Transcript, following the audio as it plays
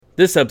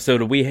This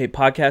episode of We Hate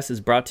Podcast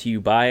is brought to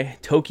you by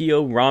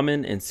Tokyo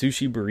Ramen and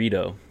Sushi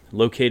Burrito,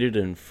 located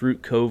in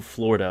Fruit Cove,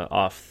 Florida,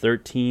 off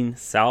 13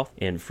 South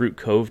and Fruit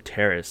Cove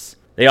Terrace.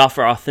 They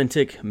offer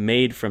authentic,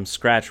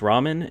 made-from-scratch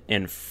ramen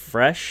and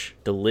fresh,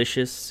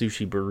 delicious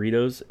sushi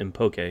burritos and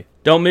poke.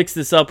 Don't mix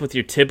this up with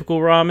your typical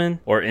ramen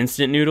or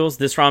instant noodles.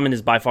 This ramen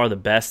is by far the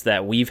best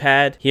that we've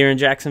had here in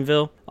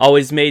Jacksonville.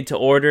 Always made to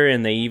order,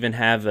 and they even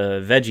have a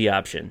veggie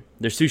option.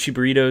 Their sushi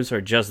burritos are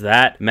just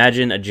that.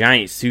 Imagine a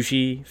giant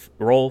sushi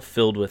roll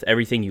filled with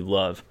everything you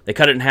love. They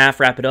cut it in half,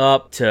 wrap it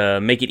up to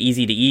make it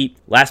easy to eat.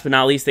 Last but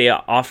not least, they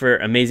offer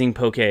amazing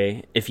poke.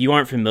 If you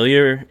aren't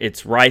familiar,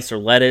 it's rice or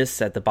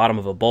lettuce at the bottom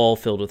of a bowl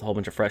filled with a whole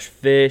bunch of fresh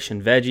fish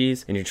and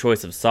veggies and your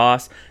choice of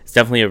sauce. It's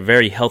definitely a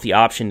very healthy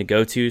option to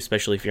go to,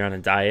 especially if you're on a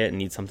diet and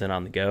need something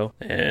on the go.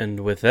 And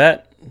with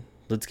that,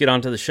 let's get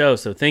on to the show.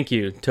 So thank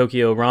you,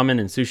 Tokyo Ramen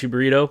and Sushi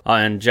Burrito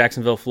in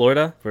Jacksonville,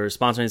 Florida, for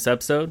sponsoring this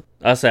episode.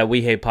 Us at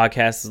We Hate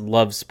Podcasts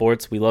love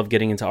sports. We love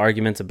getting into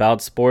arguments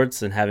about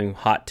sports and having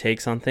hot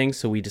takes on things.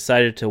 So we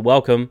decided to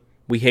welcome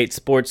We Hate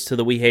Sports to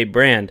the We Hate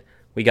brand.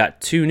 We got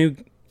 2 new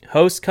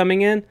hosts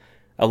coming in,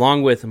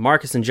 along with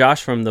Marcus and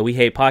Josh from the We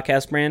Hate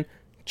Podcast brand.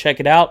 Check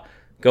it out.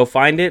 Go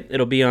find it.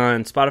 It'll be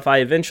on Spotify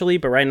eventually,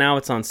 but right now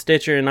it's on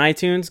Stitcher and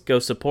iTunes. Go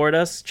support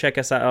us. Check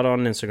us out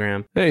on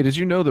Instagram. Hey, did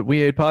you know that We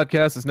Hate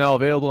Podcast is now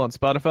available on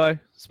Spotify?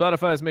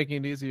 Spotify is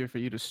making it easier for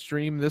you to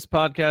stream this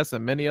podcast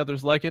and many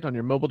others like it on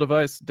your mobile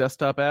device,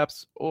 desktop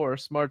apps, or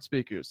smart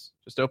speakers.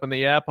 Just open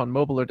the app on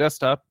mobile or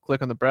desktop,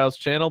 click on the Browse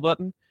Channel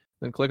button,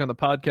 then click on the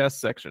podcast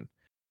section.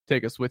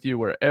 Take us with you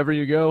wherever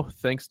you go,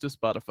 thanks to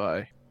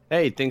Spotify.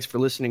 Hey, thanks for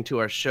listening to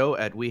our show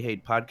at We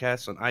Hate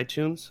Podcasts on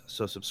iTunes.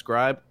 So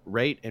subscribe,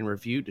 rate, and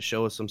review to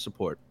show us some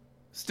support.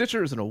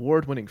 Stitcher is an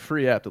award-winning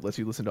free app that lets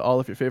you listen to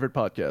all of your favorite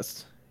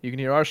podcasts. You can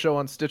hear our show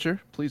on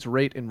Stitcher. Please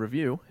rate and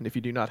review. And if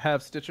you do not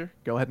have Stitcher,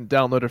 go ahead and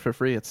download it for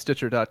free at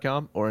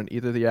Stitcher.com or in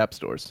either of the app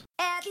stores.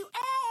 Have you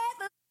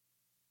ever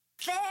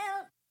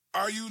felt?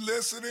 Are you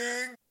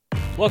listening?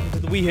 Welcome to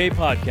the We Hate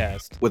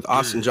Podcast. With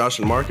Austin, Josh,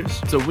 and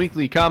Marcus. It's a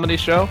weekly comedy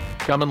show.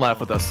 Come and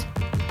laugh with us.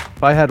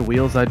 If I had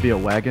wheels, I'd be a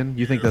wagon.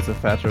 You think that's a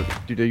fat joke?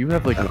 Dude, do you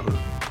have like...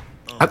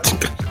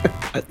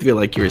 I feel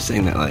like you were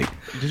saying that like...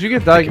 Did you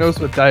get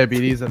diagnosed with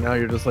diabetes and now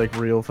you're just like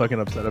real fucking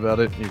upset about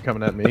it and you're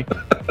coming at me?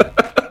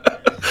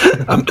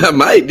 I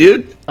might,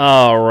 dude.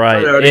 All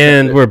right,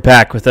 and we're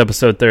back with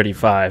episode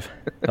 35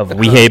 of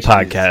We Hate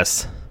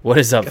Podcasts. What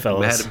is up,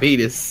 fellas?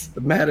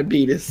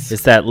 Matabetus.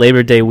 It's that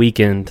Labor Day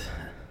weekend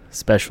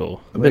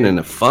special. I've been in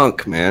a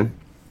funk, man.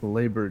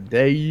 Labor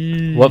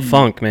Day. What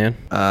funk, man?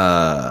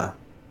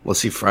 Well,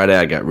 see, Friday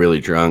I got really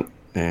drunk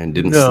and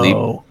didn't sleep.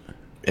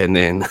 And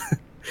then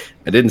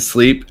I didn't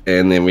sleep,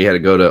 and then we had to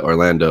go to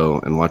Orlando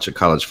and watch a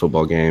college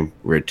football game.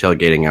 We were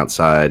tailgating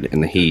outside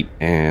in the heat,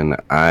 and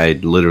I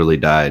literally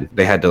died.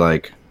 They had to,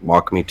 like,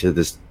 walk me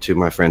to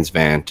my friend's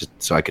van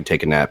so I could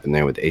take a nap in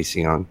there with the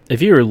AC on.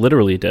 If you were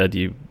literally dead,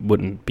 you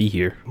wouldn't be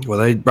here. Well,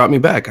 they brought me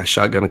back. I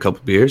shotgun a couple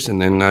beers, and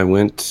then I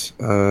went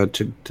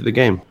to the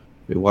game.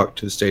 We walked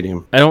to the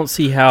stadium. I don't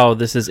see how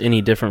this is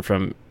any different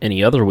from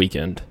any other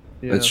weekend.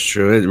 Yeah. That's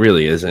true. It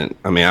really isn't.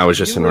 I mean, I was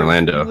just in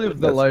Orlando. You live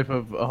the life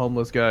of a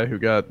homeless guy who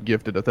got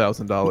gifted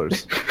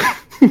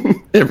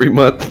 $1,000 every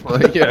month.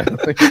 Like, yeah,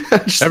 like,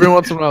 every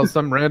once in a while,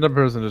 some random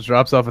person just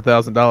drops off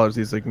 $1,000.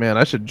 He's like, "Man,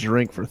 I should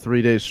drink for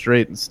 3 days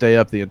straight and stay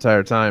up the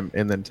entire time,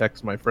 and then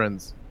text my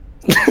friends."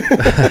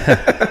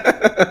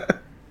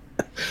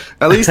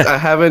 At least I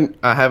haven't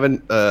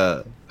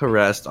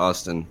harassed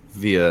Austin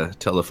via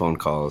telephone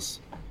calls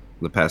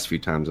the past few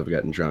times I've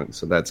gotten drunk,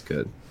 so that's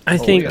good. I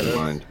think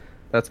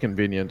That's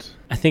convenient.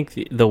 I think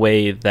the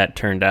way that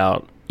turned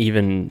out,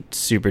 even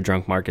super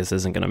drunk Marcus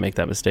isn't going to make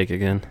that mistake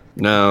again.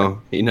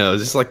 No, he knows.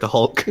 It's like the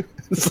Hulk.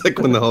 It's like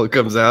when the Hulk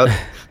comes out.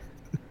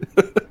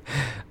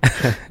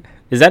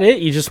 Is that it?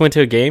 You just went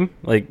to a game?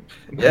 Like,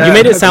 Yeah, you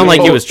made it sound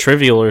like it was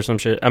trivial or some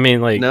shit. I mean,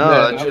 like...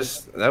 No, Yeah,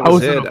 that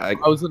was it. I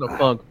was in a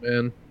funk,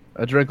 man.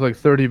 I drank like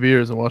 30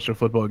 beers and watched a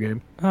football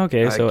game.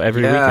 Okay, so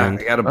every weekend.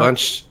 I got a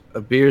bunch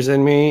of beers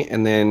in me,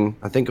 and then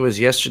I think it was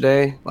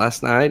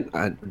last night,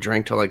 I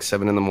drank till like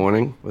 7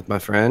 a.m. with my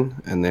friend,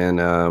 and then,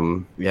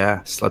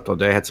 slept all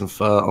day, had some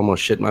fun,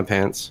 almost shit my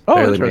pants. Oh,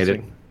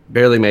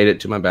 Barely made it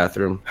to my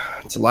bathroom.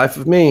 It's a life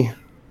of me.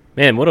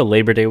 Man, what a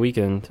Labor Day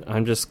weekend.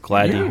 I'm just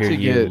glad to hear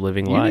you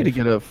living life. You need to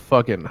get a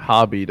fucking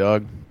hobby,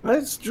 dog.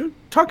 It's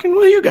talking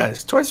with you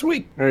guys twice a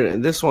week. Or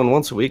this one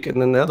once a week,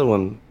 and then the other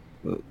one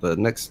the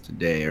next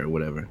day or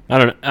whatever. I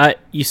don't know.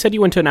 You said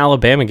you went to an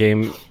Alabama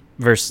game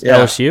versus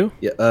LSU?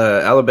 Yeah,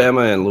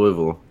 Alabama and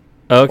Louisville.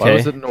 Okay. Why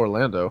was it in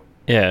Orlando?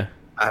 Yeah.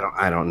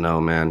 I don't know,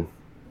 man.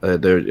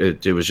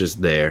 It was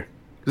just there.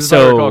 If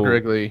I recall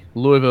correctly,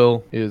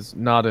 Louisville is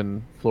not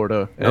in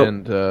Florida, Nope.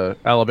 and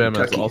Alabama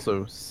Kentucky. is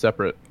also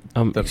separate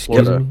than Excuse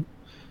Florida. me?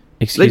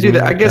 They Excuse do me?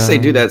 that. I guess they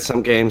do that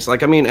some games.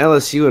 Like, I mean,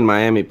 LSU and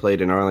Miami played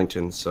in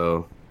Arlington,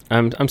 so.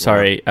 I'm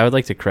sorry. I would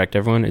like to correct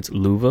everyone. It's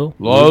Louisville.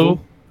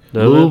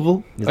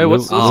 Louisville? Is Hey,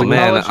 what's Oh,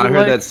 man, college I you heard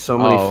like? that so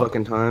many Oh.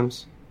 fucking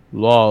times.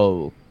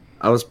 LOL.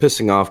 I was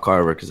pissing off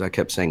Carver because I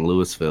kept saying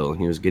Louisville, and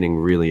he was getting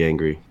really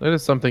angry. That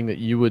is something that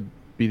you would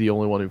be the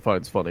only one who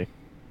finds funny.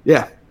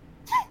 Yeah.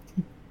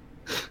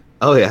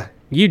 Oh yeah,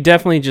 You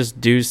definitely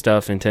just do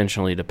stuff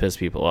intentionally to piss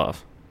people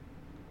off.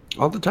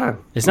 all the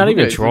time. It's not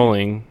even Okay.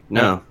 trolling.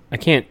 No. I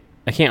can't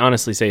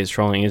honestly say it's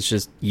trolling. It's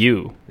just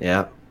you.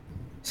 Yeah.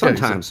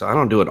 Sometimes. So I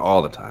don't do it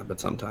all the time, but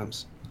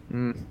sometimes.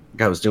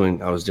 I was doing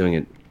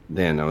it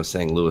then. I was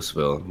saying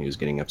Louisville, and he was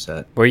getting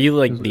upset. Were you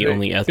like the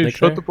only Hey, ethnic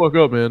shut there? the fuck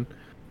up, man.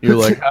 You're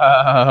like,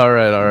 all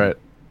right.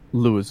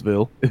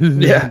 Louisville.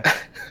 Yeah.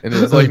 And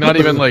it's like not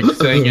even like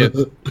saying it.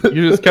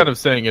 You're just kind of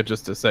saying it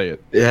just to say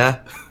it. Yeah.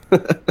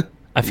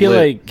 I feel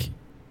Lit. like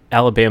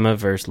Alabama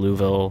versus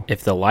Louisville,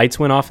 if the lights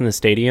went off in the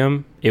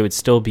stadium, it would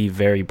still be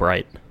very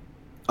bright.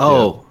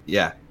 Oh,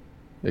 yeah.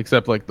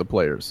 Except like the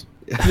players.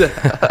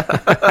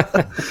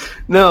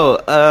 No,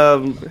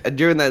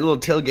 during that little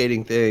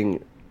tailgating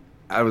thing,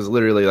 I was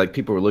literally like,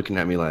 people were looking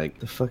at me like,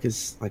 the fuck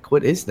is, like,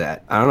 what is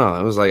that? I don't know.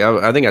 I was like,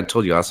 I think I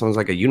told you, also, I was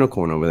like a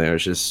unicorn over there.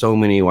 It's just so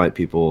many white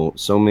people,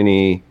 so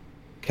many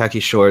khaki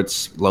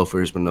shorts,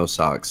 loafers with no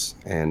socks,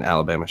 and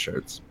Alabama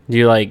shirts. Do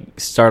you like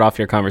start off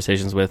your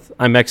conversations with,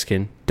 I'm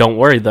Mexican. Don't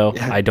worry though,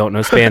 Yeah. I don't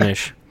know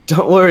Spanish.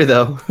 Don't worry,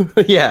 though.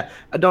 Yeah,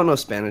 I don't know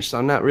Spanish, so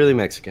I'm not really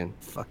Mexican.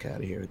 Fuck out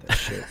of here with that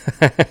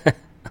shit.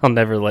 I'll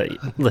never let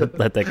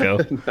that go.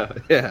 No,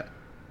 yeah.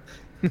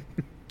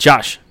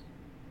 Josh,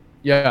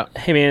 Yeah.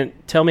 hey man,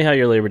 tell me how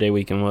your Labor Day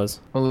weekend was.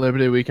 On Labor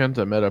Day weekend,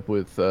 I met up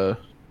with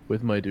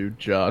my dude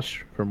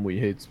Josh from We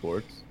Hate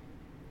Sports.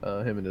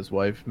 Him and his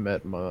wife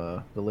met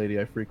the lady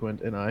I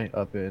frequent and I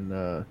up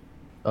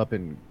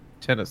in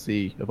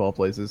Tennessee of all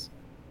places,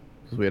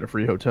 because we had a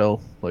free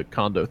hotel like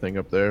condo thing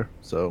up there.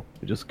 So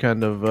we just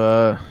kind of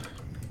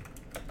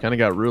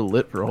got real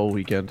lit for a whole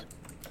weekend.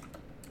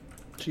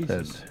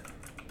 Jesus. And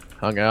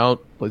hung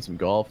out, played some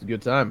golf, a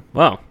good time.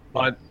 Wow.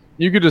 But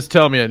you could just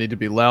tell me I need to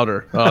be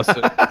louder,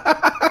 Austin.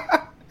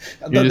 I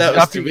You thought just that was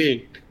have to to-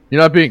 me.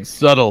 You're not being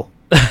subtle.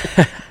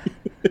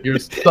 You're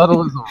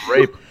subtle as a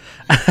rape.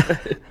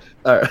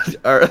 All right.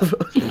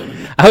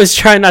 I was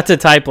trying not to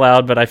type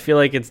loud, but I feel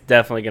like it's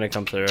definitely going to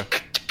come through.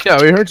 Yeah,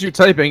 we heard you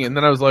typing, and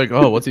then I was like,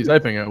 oh, what's he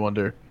typing, I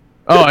wonder?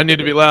 Oh, I need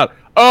to be loud.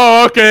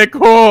 Oh, okay,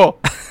 cool.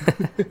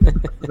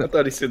 I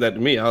thought he said that to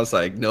me. I was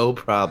like, no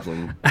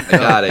problem. I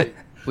got it.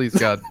 Please,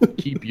 God,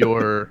 keep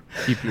your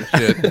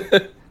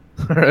shit.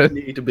 All I right.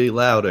 need to be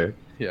louder.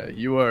 Yeah,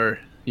 you are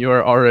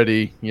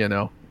already,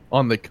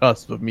 on the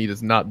cusp of me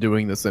just not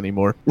doing this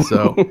anymore.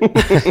 So,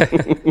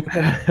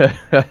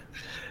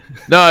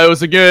 no, it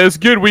was a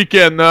good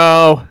weekend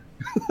though.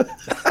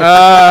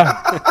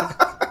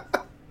 I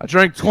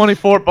drank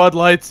 24 Bud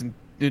Lights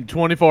in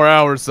 24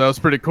 hours, so that was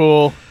pretty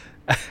cool.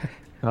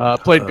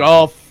 Played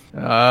golf.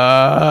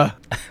 I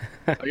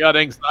got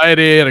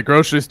anxiety at a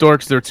grocery store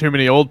because there were too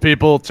many old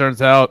people.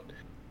 Turns out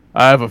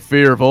I have a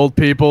fear of old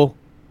people.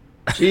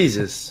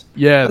 Jesus.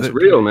 Yeah, That's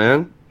real,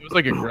 man. It was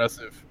like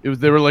aggressive.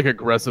 They were like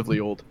aggressively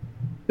old.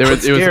 They were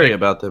What's scary like,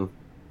 about them?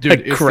 dude,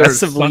 it's their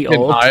Aggressively sunken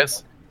old?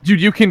 eyes. Dude,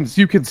 you can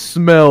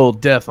smell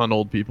death on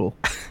old people.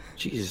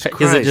 Jesus Is it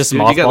Christ. just dude,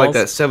 you got like mothballs?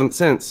 that seventh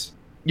sense.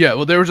 Yeah,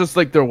 well, they were just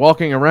like they're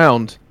walking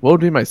around. What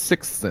would be my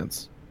sixth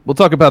sense? We'll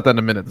talk about that in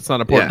a minute. That's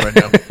not important right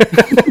now.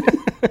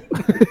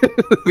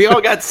 We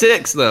all got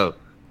six, though.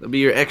 That'll be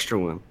your extra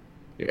one.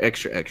 Your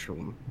extra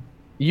one.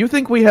 You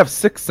think we have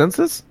six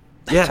senses?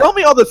 Yeah. Tell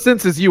me all the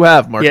senses you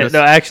have, Yeah, Marcus.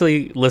 no,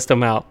 actually list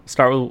them out.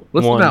 Start with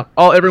List one. them out.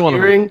 All every one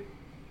of them. Hearing,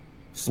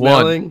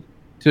 smelling,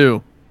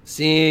 2,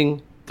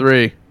 seeing,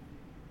 3,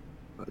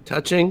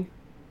 touching,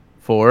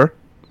 4,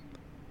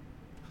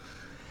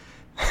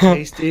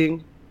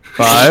 tasting.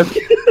 5.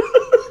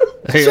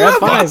 You're at up,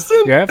 5.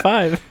 Austin. You're at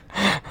 5.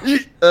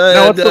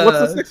 Now, what's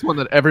the sixth one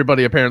that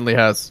everybody apparently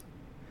has?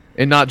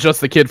 And not just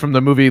the kid from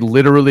the movie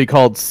literally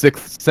called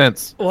Sixth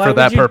Sense Why for would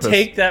that you purpose.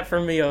 take that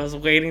from me? I was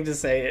waiting to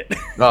say it.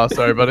 Oh,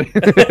 sorry, buddy.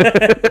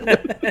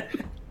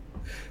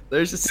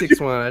 There's a sixth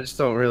one. I just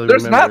don't really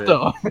There's remember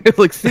not, it. though. It's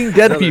like seeing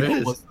dead No, there people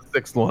is. was the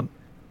sixth one.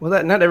 Well,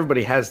 that not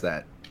everybody has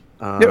that.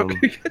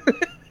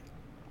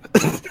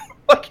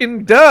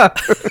 Fucking duh.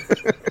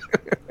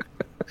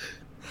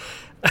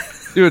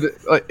 Dude,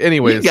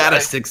 anyways. You got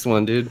a sixth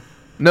one, dude.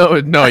 No,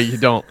 you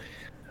don't.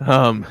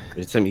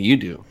 It's something you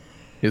do.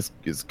 Is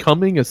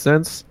coming a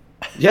sense?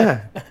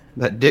 Yeah,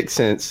 that dick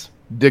sense.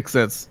 Dick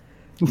sense.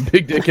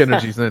 Big dick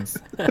energy sense.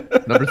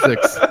 Number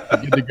 6.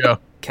 Good to go.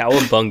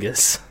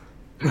 Cowabungus.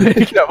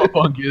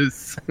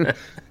 Cowabungus.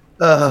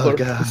 Oh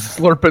god,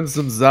 Slurping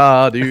some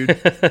za, dude.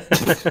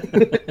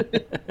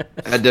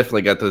 I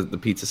definitely got the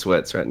pizza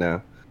sweats right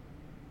now.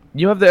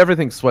 You have the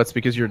everything sweats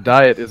because your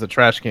diet is a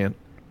trash can.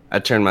 I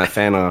turned my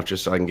fan off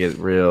just so I can get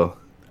real.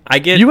 I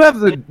get You have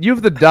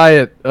the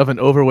diet of an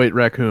overweight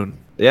raccoon.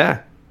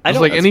 Yeah, I It's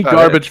don't like any about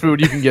garbage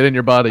food you can get in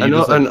your body. You an,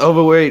 just like, an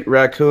overweight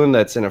raccoon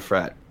that's in a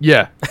frat.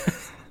 yeah.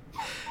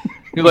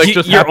 You like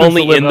just you're happens to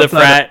only live in the outside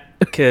frat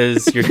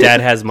because your dad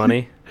has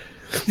money.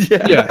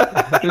 Yeah,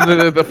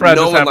 the frat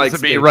No just one happens likes to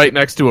be me. right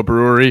next to a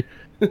brewery.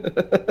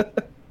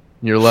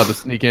 You're allowed to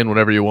sneak in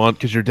whenever you want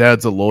because your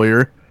dad's a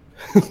lawyer.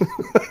 For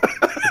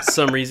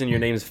some reason, your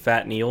name's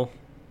Fat Neil.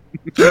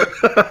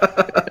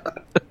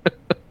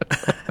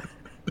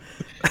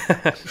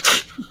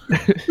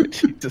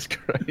 Jesus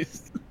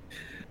Christ.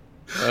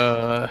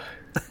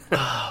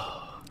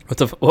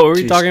 What were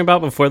we talking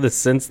about before the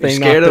sense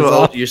thing?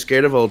 You're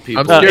scared of old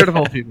people. I'm scared of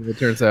old people, it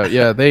turns out.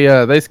 Yeah,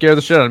 they scare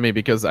the shit out of me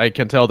because I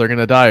can tell they're going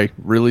to die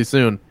really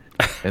soon.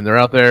 And they're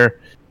out there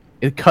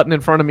cutting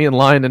in front of me in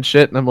line and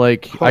shit. And I'm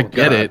like, I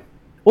get it.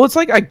 Well, it's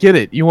like, I get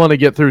it. You want to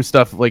get through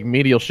stuff like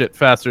medial shit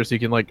faster so you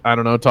can, like, I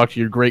don't know, talk to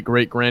your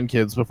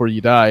great-great-grandkids before you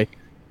die.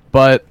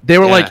 But they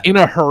were, like, in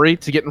a hurry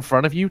to get in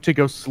front of you to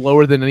go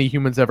slower than any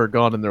human's ever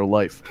gone in their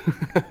life.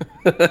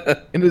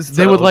 And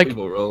they would, like,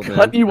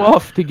 cut you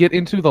off to get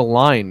into the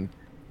line.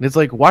 And it's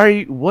like, why are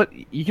you... What?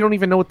 You don't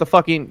even know what the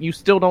fucking... You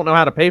still don't know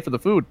how to pay for the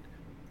food.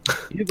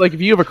 Like,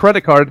 if you have a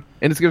credit card,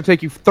 and it's going to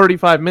take you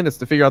 35 minutes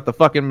to figure out the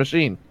fucking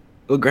machine.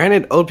 Well,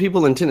 granted, old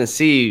people in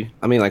Tennessee,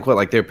 I mean, like, what?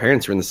 Like, their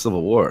parents were in the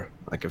Civil War.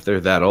 Like, if they're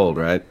that old,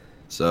 right?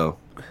 So...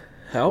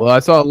 Well, I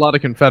saw a lot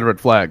of Confederate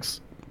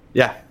flags.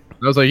 Yeah.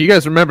 I was like, you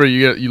guys remember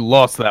you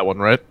lost that one,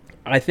 right?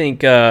 I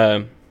think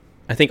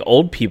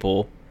old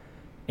people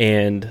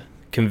and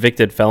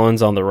convicted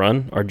felons on the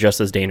run are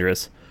just as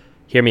dangerous.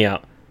 Hear me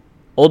out.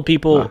 Old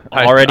people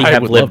already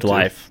have lived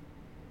life.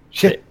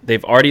 Shit.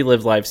 They've already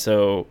lived life,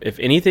 so if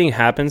anything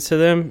happens to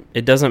them,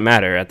 it doesn't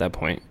matter at that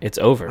point. It's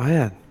over. Oh,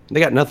 yeah. They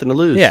got nothing to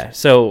lose. Yeah,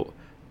 so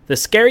the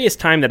scariest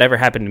time that ever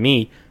happened to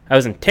me, I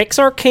was in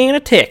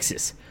Texarkana,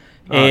 Texas.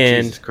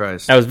 And Jesus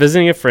Christ. I was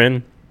visiting a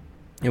friend,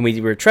 and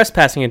we were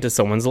trespassing into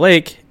someone's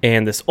lake,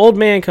 and this old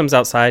man comes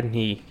outside, and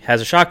he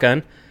has a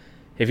shotgun.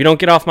 If you don't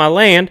get off my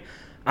land,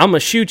 I'm going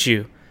to shoot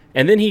you.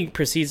 And then he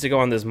proceeds to go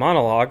on this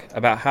monologue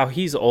about how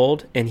he's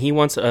old, and he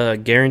wants a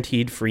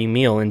guaranteed free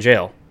meal in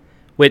jail,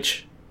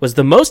 which was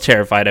the most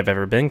terrified I've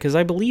ever been, because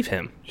I believe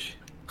him.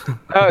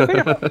 I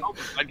think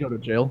I'd go to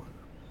jail.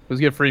 Just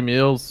get free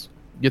meals,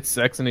 get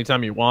sex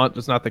anytime you want,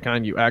 just not the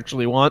kind you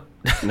actually want.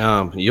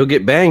 No, you'll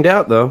get banged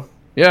out, though.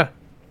 Yeah.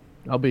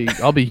 I'll be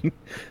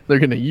they're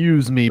going to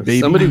use me, baby.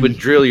 Somebody would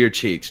drill your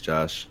cheeks,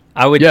 Josh.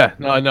 I would. Yeah,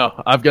 no, I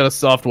know. I've got a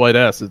soft white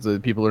ass.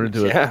 People are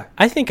into it. Yeah.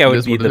 I think I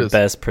would be the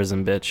best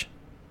prison bitch.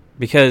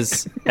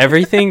 Because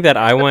everything that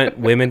I want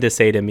women to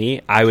say to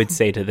me, I would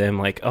say to them,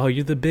 like, oh,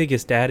 you're the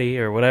biggest, daddy,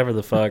 or whatever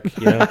the fuck,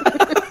 you know?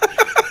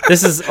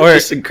 This is, or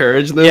just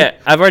encourage them. Yeah,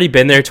 I've already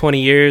been there 20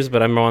 years,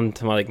 but I'm on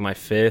to my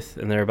fifth,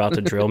 and they're about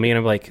to drill me, and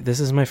I'm like, this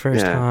is my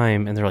first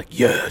time, and they're like,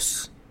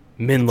 yes,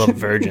 men love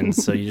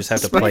virgins, so you just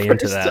have to play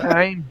into that.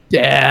 I'm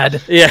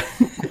dad. Yeah.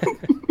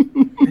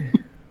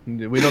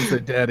 We don't say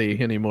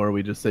daddy anymore.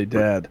 We just say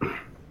dad.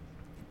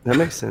 That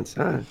makes sense.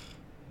 Huh?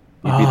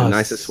 You'd be the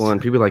nicest one.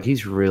 People are like,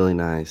 he's really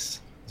nice.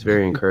 It's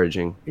very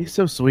encouraging. He's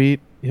so sweet.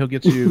 He'll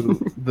get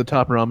you the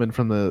top ramen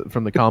from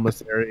the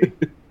commissary.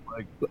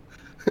 Like,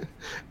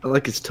 I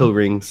like his toe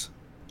rings.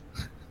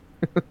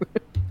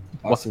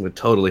 Austin would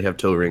totally have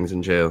toe rings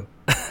in jail.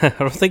 I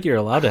don't think you're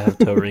allowed to have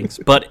toe rings,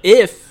 but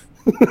if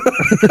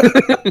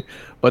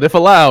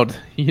allowed,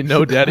 you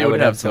know, daddy I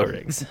would have toe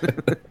rings.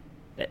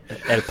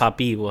 El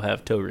Papi will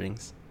have toe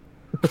rings.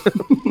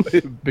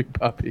 Big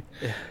Papi.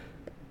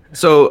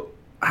 So,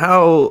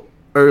 how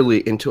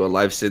early into a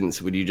life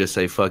sentence would you just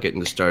say fuck it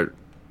and just start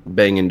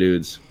banging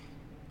dudes?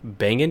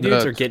 Banging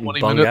dudes or getting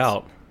 20 bunged minutes.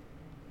 out?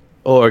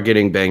 Or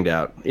getting banged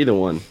out? Either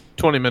one.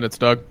 20 minutes,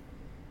 Doug.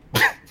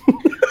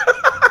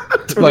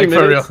 20 Like,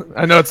 for minutes? real.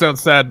 I know it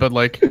sounds sad, but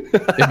like, it'd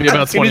be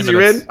about As soon 20 as you're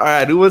minutes. in, all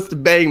right, who wants to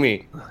bang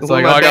me? It's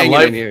like, oh, I got banging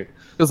life. in here.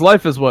 Because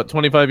life is what,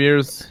 25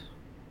 years?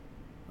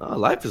 Oh,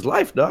 life is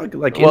life, dog.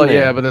 Like, in Well,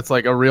 there. yeah, but it's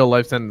like a real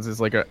life sentence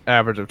is like an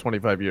average of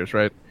 25 years,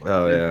 right?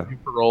 Oh yeah.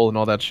 Parole and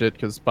all that shit.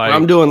 Because by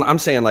I'm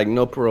saying like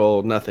no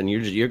parole, nothing.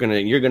 You're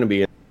gonna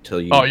be in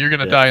until you. Oh, you're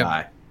gonna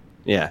die.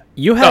 Yeah.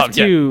 You have Oh,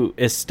 yeah. to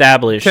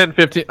establish 10,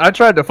 15. I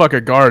tried to fuck a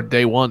guard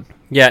day one.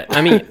 Yeah,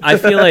 I mean, I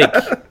feel like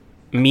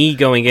me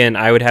going in,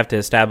 I would have to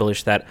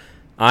establish that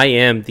I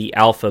am the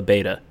alpha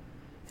beta.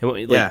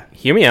 Like, Yeah.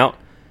 Hear me out.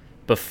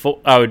 Before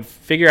I would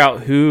figure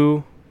out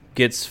who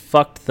gets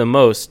fucked the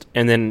most,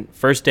 and then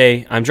first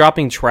day, I'm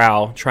dropping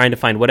trowel, trying to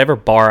find whatever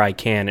bar I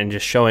can, and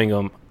just showing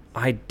them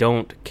I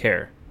don't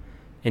care,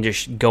 and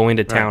just going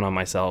to town on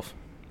myself,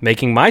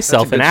 making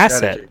myself an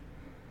asset.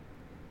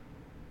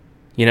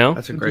 You know,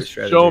 That's a great Just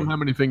strategy. show them how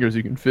many fingers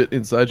you can fit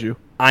inside you.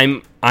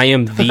 I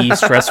am the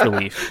stress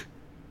relief,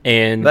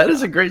 and That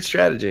is a great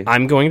strategy.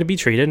 I'm going to be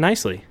treated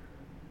nicely.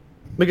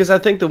 Because I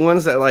think the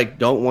ones that like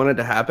don't want it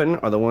to happen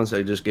are the ones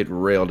that just get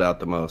railed out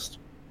the most.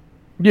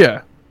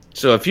 Yeah.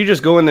 So if you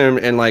just go in there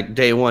and like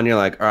day one, you're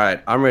like, all right,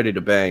 I'm ready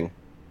to bang,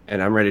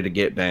 and I'm ready to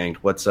get banged.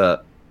 What's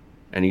up?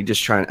 And you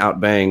just try and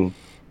outbang,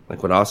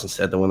 like what Austin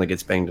said, the one that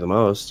gets banged the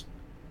most.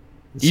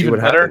 And see Even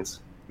what better? happens.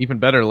 Even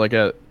better, like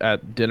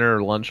at dinner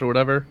or lunch or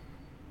whatever,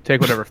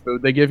 take whatever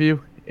food they give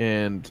you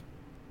and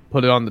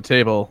put it on the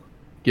table,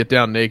 get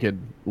down naked,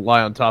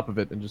 lie on top of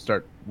it, and just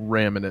start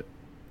ramming it.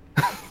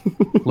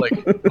 Like,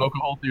 poke a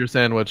hole through your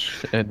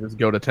sandwich and just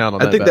go to town on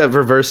that. I think bad. that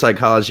reverse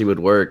psychology would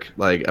work.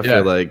 Like I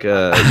feel like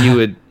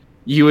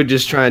you would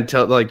just try and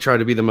try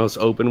to be the most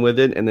open with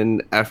it, and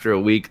then after a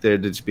week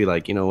they'd just be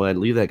like, you know what,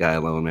 leave that guy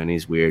alone, man.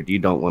 He's weird. You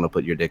don't want to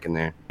put your dick in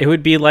there. It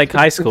would be like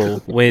high school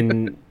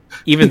when,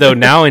 even though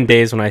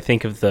nowadays when I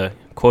think of the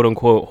quote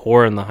unquote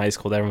whore in the high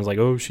school that everyone's like,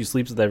 oh, she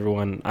sleeps with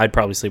everyone. I'd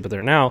probably sleep with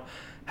her now.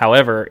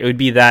 However, it would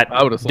be that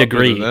I would've slept with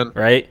her degree, then.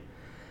 right?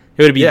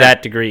 It would be Yeah.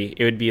 that degree.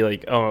 It would be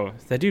like, oh,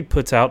 that dude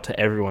puts out to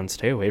everyone.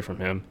 Stay away from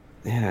him.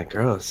 Yeah,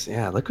 gross.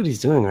 Yeah, look what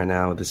he's doing right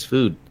now with his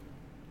food.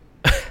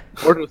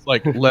 Or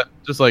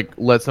just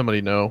let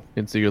somebody know,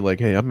 and so you're like,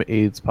 hey, I'm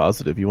AIDS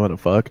positive. You want to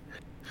fuck?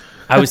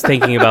 I was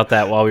thinking about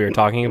that while we were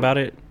talking about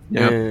it.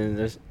 Yeah.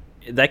 And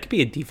that could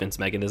be a defense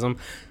mechanism.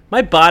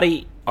 My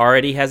body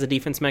already has a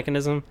defense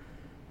mechanism.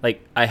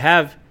 Like, I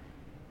have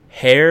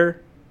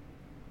hair,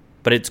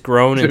 but it's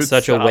grown in Dude,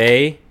 such stop. a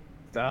way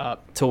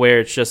Stop. to where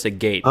it's just a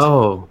gate.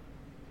 Oh.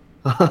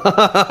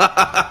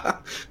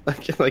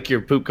 like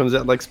your poop comes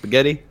out like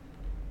spaghetti?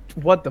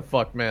 What the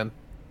fuck, man?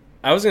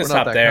 I was going We're to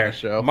not stop that there. kind of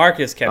show.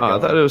 Marcus kept Oh, I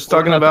going. thought it was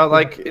talking not- about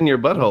like in your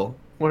butthole.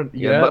 We're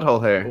Your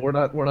butthole hair. We're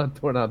not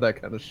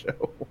that kind of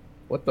show.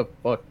 What the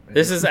fuck, man?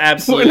 This is We're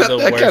absolutely not the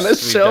that worst kind of we've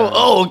show. done.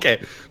 Oh, okay.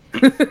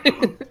 Out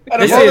of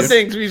This all is- the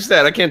things we've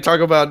said, I can't talk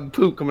about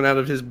poop coming out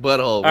of his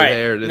butthole All with right.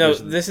 hair. No,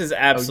 this is Oh,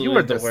 you absolutely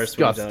are the worst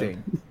we've done.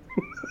 disgusting.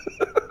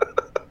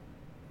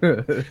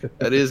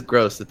 That is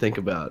gross to think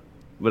about.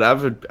 But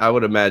I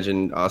would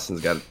imagine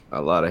Austin's got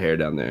a lot of hair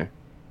down there.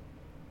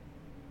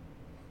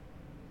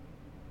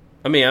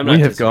 I mean, I'm not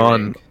We have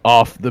disagreeing, gone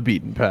off the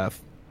beaten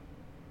path.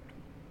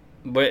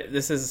 but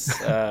this is...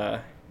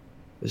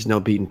 There's no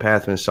beaten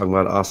path when it's talking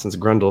about Austin's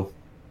grundle.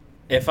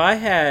 If I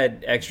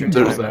had extra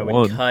There's time, that I would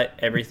one. cut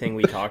everything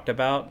we talked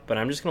about, but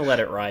I'm just going to let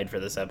it ride for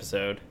this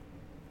episode.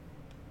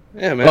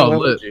 Yeah, man. Oh, why lit.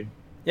 would you?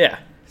 Yeah,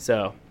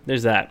 so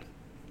there's that.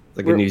 It's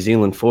like a New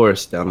Zealand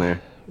forest down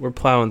there. We're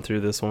plowing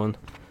through this one.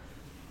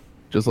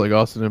 Just like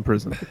Austin in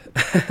prison.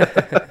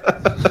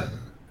 I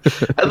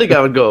think I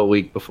would go a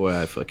week before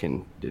I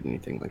fucking did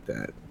anything like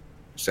that.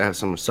 Just to have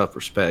some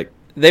self-respect.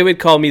 They would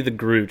call me the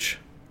Grooch.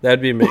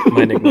 That'd be my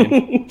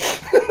nickname.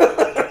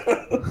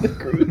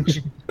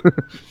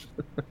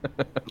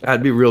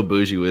 I'd be real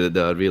bougie with it,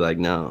 though. I'd be like,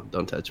 no,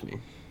 don't touch me.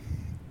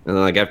 And then,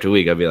 like, after a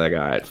week, I'd be like, all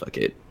right, fuck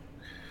it.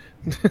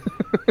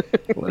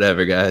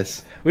 Whatever,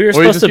 guys. We were Or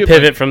you supposed just to get,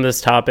 pivot from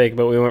this topic,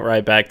 but we went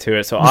right back to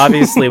it. So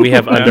obviously we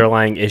have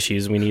underlying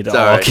issues we need to It's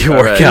all alright,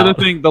 work alright. out.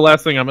 The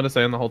last thing I'm going to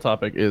say on the whole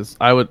topic is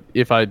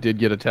if I did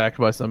get attacked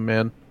by some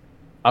man,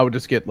 I would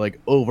just get like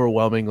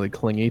overwhelmingly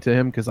clingy to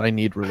him because I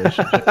need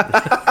relationship.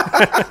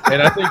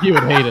 And I think he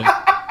would hate it.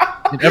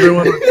 And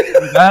everyone would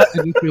do that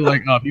and just be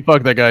like, oh, if you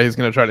fuck that guy, he's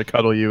going to try to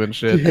cuddle you and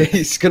shit.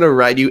 He's going to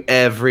ride you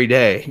every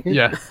day.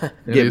 Yeah. And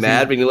Get he's-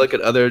 mad when you look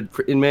at other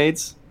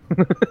inmates?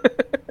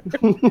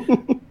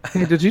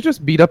 Hey, did you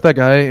just beat up that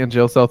guy in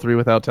jail cell 3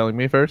 without telling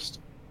me first?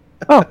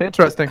 Oh,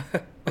 interesting.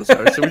 I'm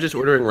sorry, so we're just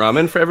ordering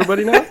ramen for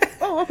everybody now?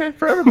 Oh, okay,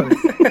 for everybody.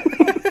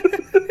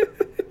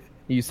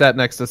 You sat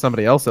next to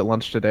somebody else at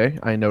lunch today,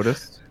 I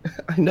noticed.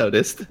 I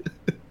noticed.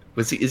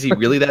 Is he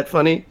really that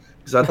funny?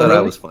 Because I thought I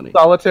Really? was funny.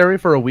 Solitary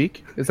for a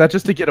week? Is that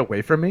just to get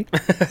away from me?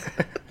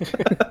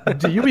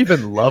 Do you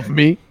even love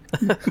me?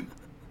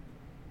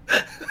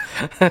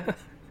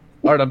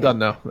 Alright, I'm done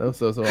now.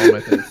 Those are all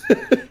my things.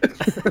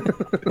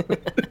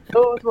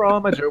 Those were all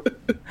my jokes.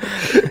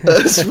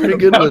 That's a pretty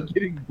good About one.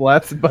 getting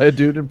blasted by a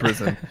dude in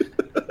prison.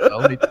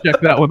 Let me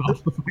check that one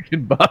off the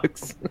fucking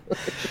box.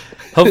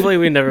 Hopefully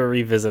we never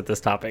revisit this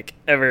topic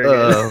ever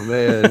again. Oh,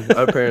 man.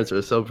 Our parents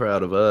are so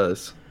proud of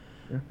us.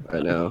 I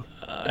know.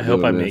 I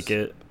hope I doing make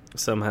this. it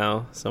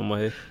somehow, some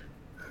way.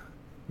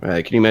 All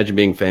right, can you imagine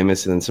being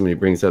famous and then somebody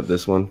brings up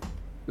this one?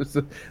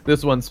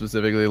 This one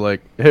specifically,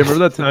 like, hey,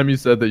 remember that time you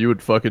said that you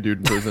would fuck a dude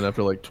in prison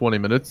after like 20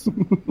 minutes?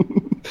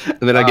 And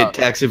then I get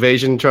tax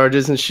evasion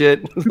charges and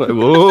shit. Like,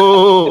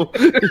 whoa,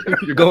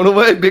 you're going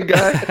away, big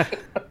guy.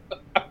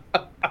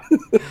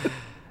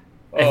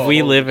 If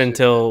we live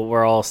until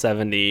we're all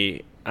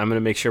 70, I'm going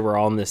to make sure we're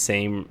all in the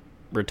same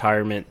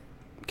retirement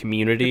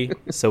community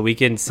so we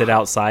can sit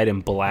outside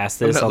and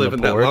blast I'm this not on the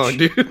living that porch. long,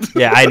 dude.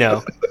 Yeah, I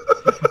know.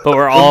 But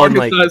we're all in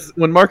like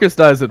When Marcus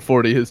dies at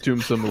 40, his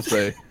tombstone will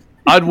say,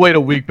 I'd wait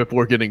a week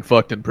before getting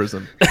fucked in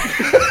prison.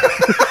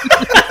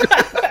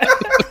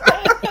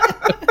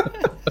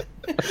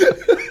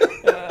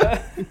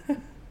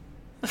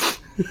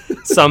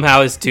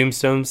 somehow his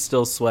tombstone's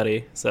still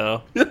sweaty.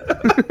 So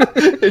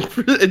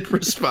It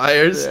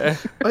perspires. Yeah.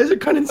 Why is there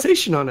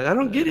condensation on it? I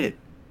don't get it.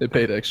 They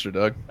paid extra,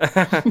 dog.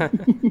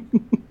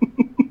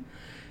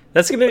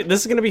 this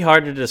is gonna be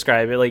hard to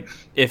describe it. Like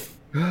if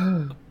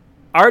I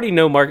already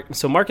know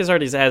so Marcus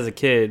already has a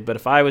kid, but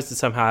if I was to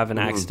somehow have an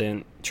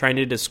accident, trying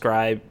to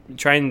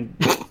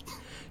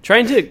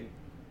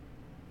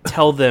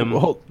tell them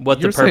Well, what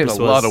the you're saying purpose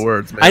a was. lot of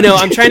words, man. I know.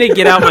 I'm trying to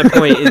get out my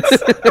point.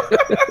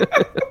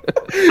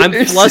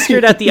 I'm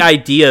flustered at the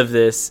idea of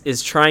this.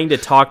 Is trying to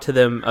talk to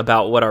them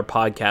about what our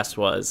podcast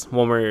was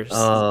when we're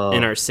Oh.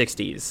 in our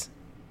 60s.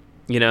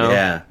 You know,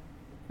 Yeah.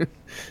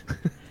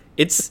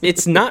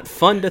 it's not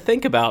fun to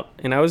think about,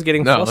 and I was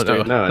getting No,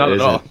 flustered. No, not it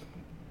at all. isn't.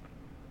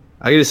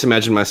 I can just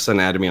imagine my son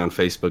adding me on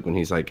Facebook when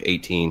he's like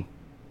 18.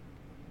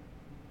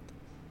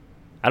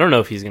 I don't know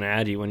if he's gonna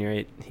add you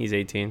when he's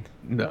 18.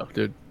 No,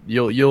 dude.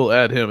 You'll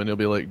add him and he'll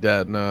be like,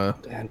 Dad, nah.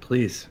 Dad,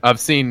 please. I've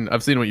seen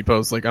what you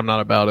post, like I'm not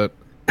about it.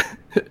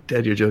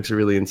 Dad, your jokes are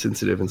really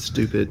insensitive and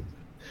stupid.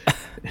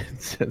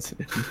 It's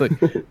like,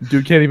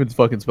 dude can't even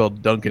fucking spell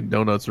Dunkin'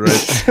 Donuts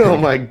right. Oh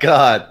my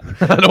god.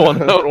 I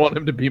don't want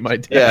him to be my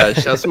dad. Yeah,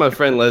 shouts to my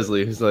friend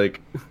Leslie, who's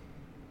like,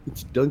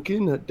 it's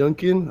Dunkin', not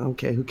Dunkin'?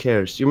 Okay, who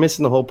cares? You're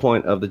missing the whole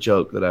point of the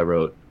joke that I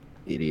wrote,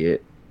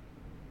 idiot.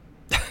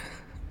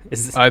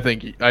 Is I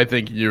think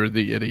you're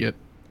the idiot.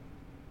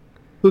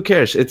 Who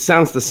cares? It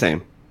sounds the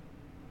same.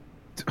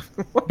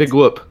 Big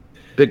whoop.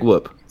 Big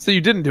whoop. So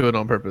you didn't do it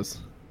on purpose.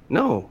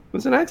 No, it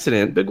was an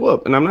accident. Big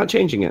whoop. And I'm not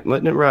changing it. I'm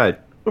letting it ride.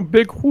 A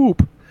big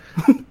whoop.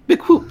 Big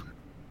whoop.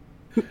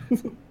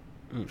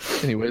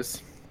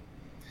 Anyways.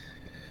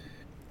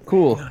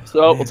 Cool.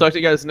 So we'll talk to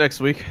you guys next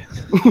week.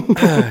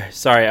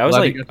 Sorry, I was Glad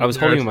like, you got I was the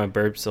holding nerves.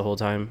 my burps the whole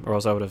time, or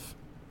else I would have.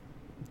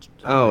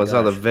 Oh, is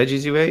all the gosh.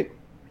 veggies you ate?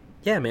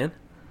 Yeah, man.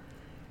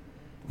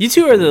 You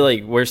two are the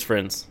like worst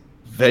friends.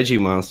 Veggie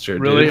monster,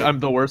 Really? dude. I'm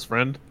the worst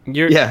friend?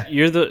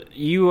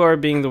 You are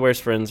being the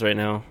worst friends right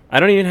now. I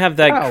don't even have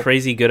that Wow.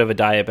 crazy good of a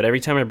diet, but every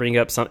time I bring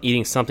up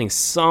eating something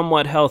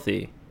somewhat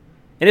healthy,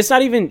 and it's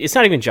not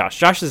even Josh.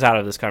 Josh is out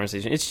of this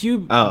conversation. It's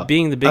you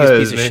being the biggest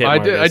piece of man. shit. I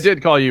Marcus.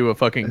 did call you a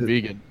fucking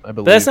vegan, I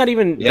believe. But that's not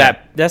even Yeah.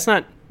 that's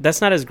not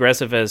as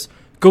aggressive as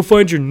go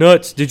find your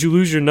nuts. Did you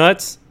lose your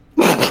nuts?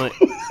 Like,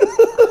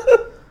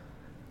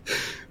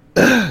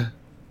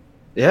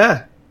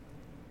 Yeah.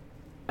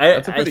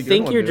 That's a I pretty good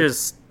think one, you're dude.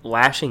 just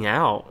lashing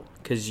out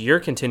because you're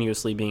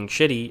continuously being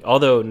shitty.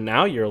 Although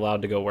now you're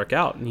allowed to go work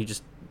out, and you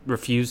just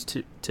refuse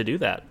to do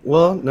that.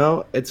 Well,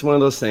 no, it's one of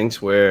those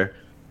things where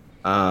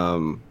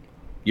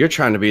you're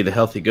trying to be the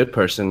healthy, good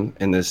person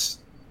in this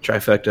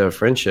trifecta of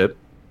friendship,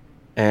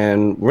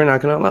 and we're not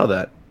going to allow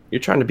that.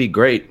 You're trying to be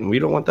great, and we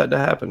don't want that to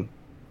happen.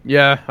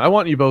 Yeah, I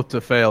want you both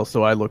to fail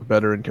so I look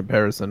better in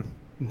comparison.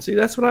 And see,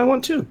 that's what I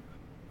want too.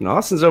 And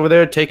Austin's over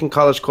there taking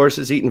college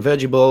courses, eating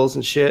veggie bowls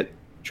and shit,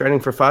 training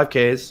for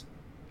 5Ks.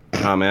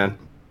 Nah, man.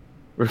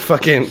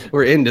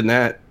 We're ending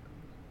that.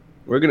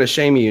 We're going to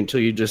shame you until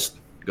you just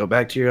go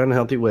back to your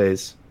unhealthy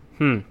ways.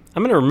 I'm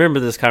gonna remember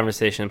this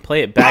conversation,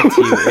 play it back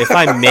to you. If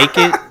I make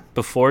it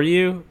before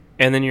you,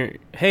 and then you're,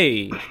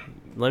 hey,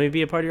 let me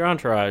be a part of your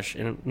entourage,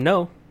 and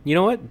no, you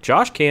know what?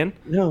 Josh can,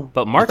 No.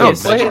 but Oh,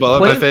 Marcus, play- veggie ball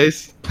in play- my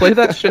face. Play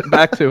that shit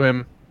back to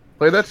him.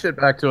 Play that shit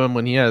back to him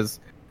when he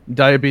has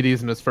diabetes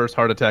and his first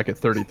heart attack at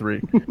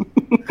 33.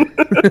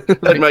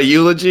 Like my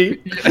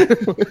eulogy.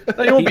 You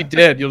won't be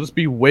dead. You'll just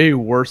be way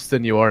worse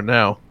than you are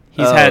now.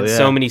 he's Oh, had yeah.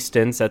 so many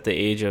stints at the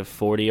age of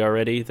 40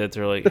 already that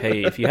they're like,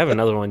 hey, if you have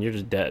another one, you're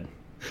just dead.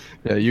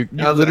 Yeah, you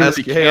I was literally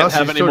asking, can't hey, Austin,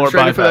 have you any still more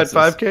training for that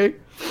bypasses.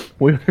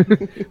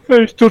 5K?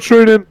 Hey, still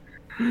training.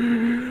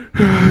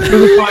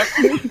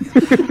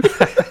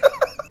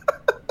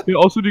 Yeah,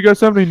 also, do you guys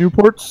have any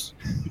Newports?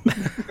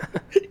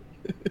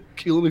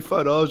 Kill me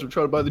 $5. I'm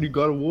trying to buy the new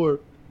God of War.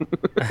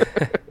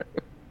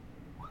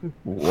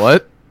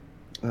 What?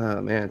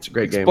 Oh, man, it's a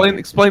great game.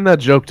 Explain that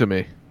joke to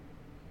me.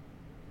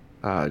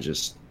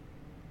 Just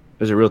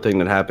there's a real thing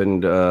that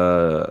happened.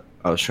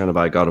 I was trying to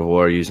buy God of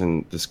War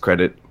using this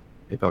credit,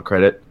 PayPal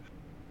credit,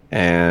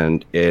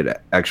 and it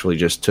actually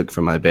just took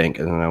from my bank,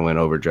 and then I went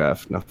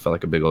overdraft, and I felt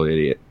like a big old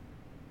idiot.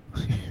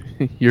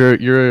 You're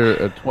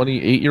a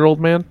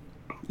 28-year-old man.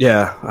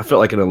 Yeah, I felt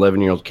like an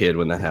 11-year-old kid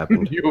when that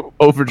happened. You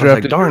I was like,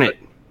 overdrafted. darn it.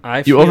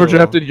 You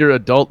overdrafted your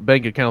adult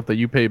bank account that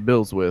you pay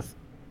bills with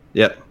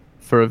Yep.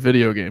 for a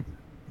video game.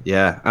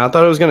 Yeah, I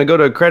thought it was going to go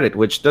to a credit,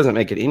 which doesn't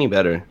make it any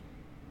better.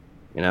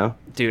 You know?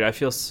 Dude, I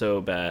feel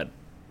so bad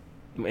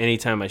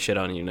anytime I shit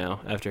on you now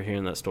after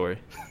hearing that story.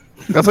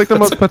 That's like the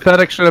most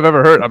pathetic shit I've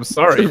ever heard. I'm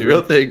sorry, It's a real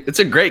dude. thing. It's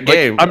a great Like,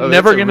 game. I'm I mean,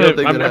 never it's a real gonna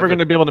thing I'm that never happened.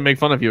 gonna be able to make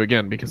fun of you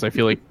again because I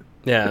feel like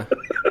Yeah.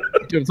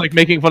 it's like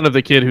making fun of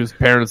the kid whose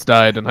parents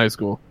died in high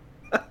school.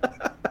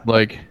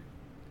 Like,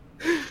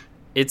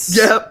 It's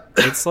Yep.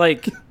 it's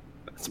like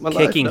That's my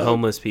kicking life, dog.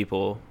 homeless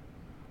people.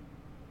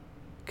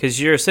 Because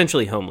you're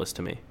essentially homeless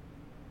to me.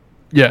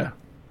 yeah,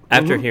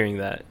 After Mhm. hearing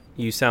that,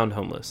 you sound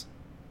homeless.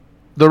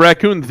 the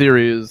raccoon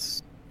theory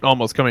is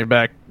almost coming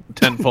back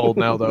tenfold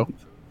now, though.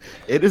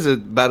 It is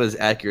about as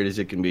accurate as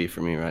it can be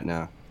for me right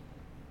now.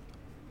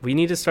 We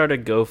need to start a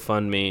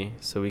GoFundMe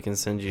so we can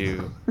send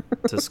you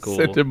to school.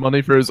 Sent him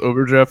money for his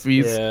overdraft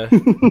fees. Yeah.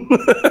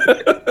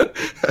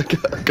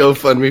 Go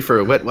fund me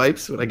for wet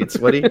wipes when I get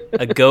sweaty.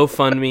 A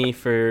GoFundMe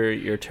for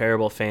your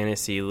terrible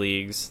fantasy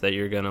leagues that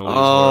you're going to lose.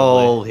 Oh,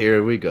 horribly.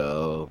 here we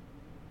go.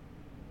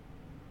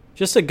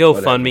 Just a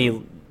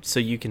GoFundMe so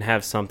you can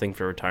have something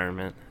for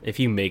retirement if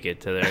you make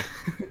it to there.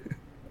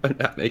 I'm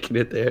not making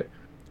it there.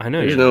 I know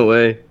There's you. no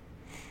way.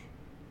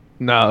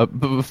 Nah,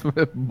 boy's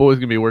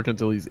gonna be working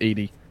until he's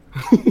 80.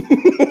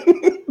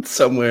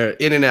 Somewhere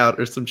in and out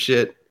or some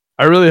shit.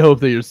 I really hope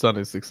that your son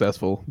is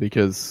successful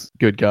because,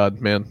 good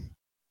God, man,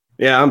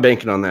 Yeah, I'm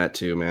banking on that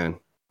too, man.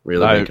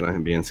 Really banking on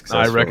him being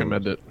successful. I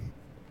recommend it.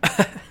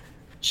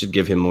 Should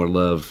give him more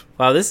love.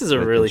 Wow, this is a I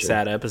really think so.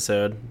 sad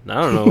episode.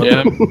 I don't know.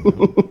 Yeah,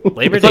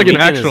 Labor It's Day like an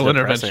weekend is actual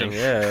depressing. intervention.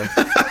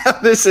 Yeah.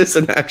 This is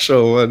an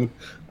actual one.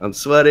 I'm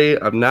sweaty.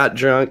 I'm not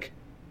drunk.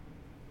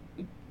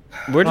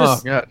 We're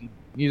just oh God,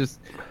 you just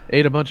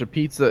ate a bunch of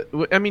pizza.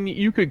 I mean,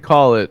 you could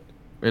call it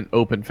an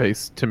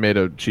open-faced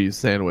tomato cheese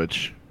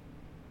sandwich.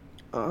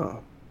 Oh,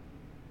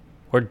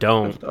 Or never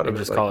don't thought of and it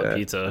just like call that. it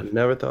pizza. I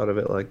never thought of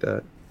it like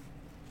that.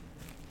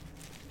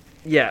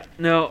 Yeah,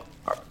 no.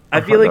 I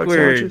Are feel hot like dog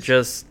we're sandwiches?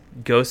 just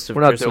ghosts of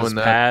We're not Christmas doing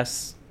that.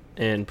 past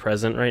and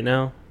present right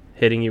now,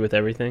 hitting you with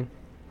everything.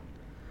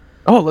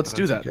 Oh, let's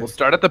do That's that. okay. We'll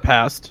start at the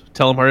past,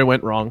 tell him where he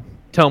went wrong,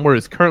 tell him where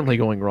he's currently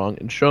going wrong,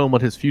 and show him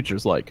what his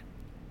future's like.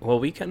 Well,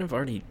 we kind of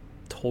already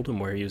told him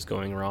where he was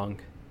going wrong.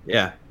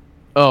 Yeah.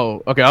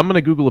 Oh, okay. I'm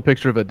gonna Google a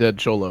picture of a dead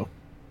cholo.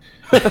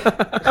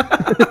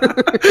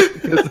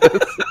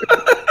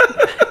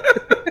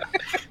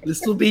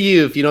 This will be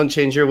you if you don't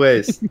change your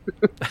ways.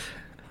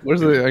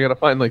 Where's the? I gotta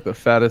find like the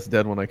fattest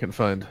dead one I can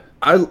find.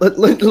 I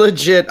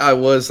legit, I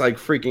was like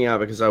freaking out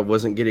because I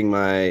wasn't getting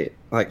my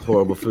like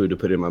horrible food to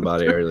put in my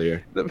body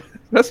earlier. The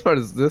best part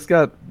is this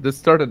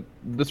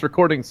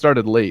recording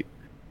started late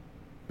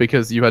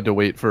because you had to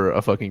wait for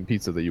a fucking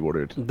pizza that you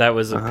ordered. That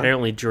was Uh-huh.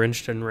 apparently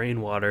drenched in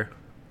rainwater.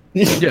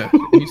 Yeah,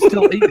 and you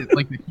still ate it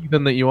like the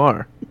heathen that you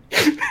are.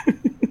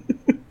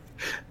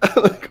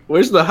 Like,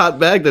 where's the hot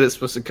bag that it's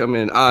supposed to come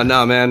in? Ah,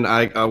 no, man.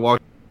 I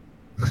walked.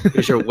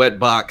 Here's your wet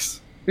box.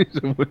 Here's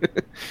your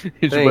wet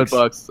Thanks.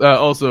 box.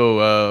 Also,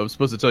 I'm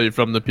supposed to tell you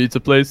from the pizza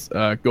place.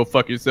 Go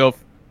fuck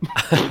yourself.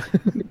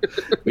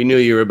 We knew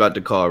you were about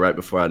to call right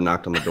before I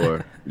knocked on the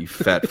door. You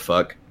fat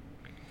fuck.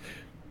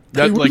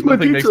 That where's like my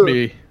nothing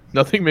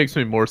makes pizza?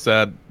 me more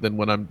sad than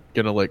when I'm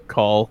gonna like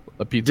call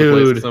a pizza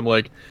Dude. place and I'm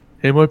like,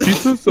 hey, my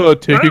pizza's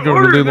taking a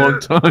really long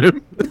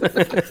time.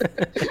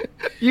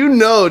 You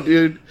know,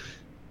 dude.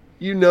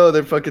 You know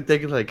they're fucking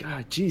thinking like,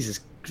 ah, Jesus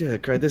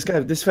Christ,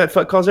 this fat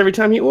fuck calls every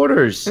time he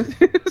orders.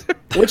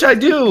 Which I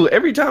do.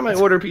 Every time I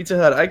order Pizza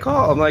Hut, I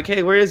call. I'm like,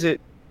 hey, where is it?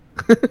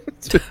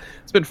 It's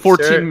been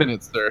 14 Sir.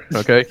 minutes, sir.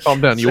 Okay, calm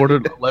down. You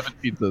ordered 11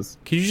 pizzas.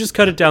 Could you just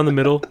cut it down the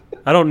middle?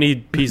 I don't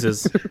need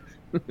pieces.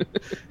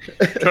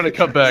 Trying to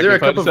cut back. Is there a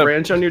If I cup just of have-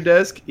 ranch on your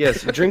desk?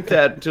 Yes, drink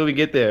that until we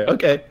get there.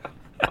 Okay.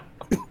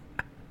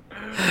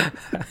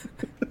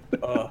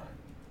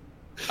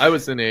 I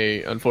was in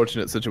a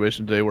unfortunate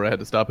situation today where I had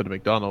to stop at a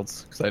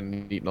McDonald's because I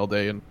hadn't eaten all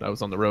day and I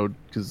was on the road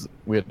because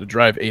we had to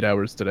drive 8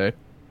 hours today.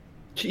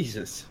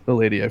 Jesus. The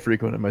lady I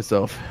frequented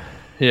myself.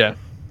 Yeah.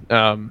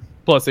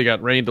 Plus, they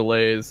got rain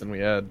delays and we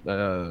had.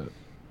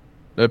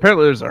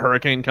 Apparently, there's a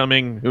hurricane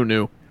coming. Who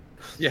knew?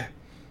 Yeah.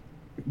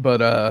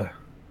 But yeah,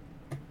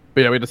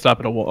 we had to stop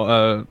at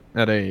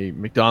a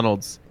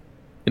McDonald's,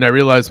 and I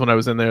realized when I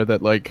was in there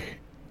that like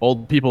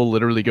old people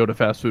literally go to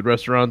fast food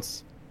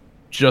restaurants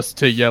just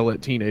to yell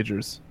at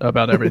teenagers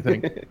about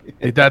everything.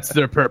 Like, that's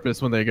their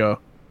purpose when they go.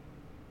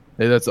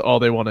 That's all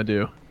they want to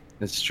do.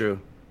 It's true.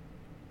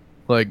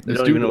 Like They this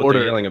don't dude even know what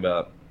they're ordered. yelling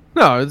about.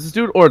 No, this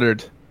dude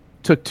ordered,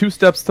 took 2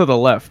 steps to the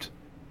left,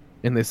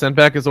 and they sent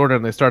back his order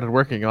and they started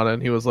working on it.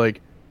 And he was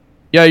like,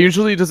 "Yeah,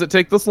 usually does it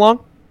take this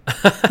long?"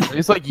 And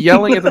he's like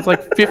yelling at this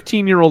like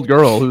 15-year-old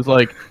girl who's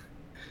like,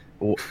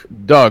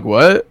 "Dog,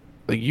 what?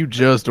 Like you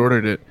just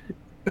ordered it."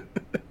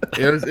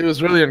 It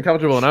was really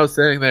uncomfortable, and I was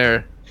sitting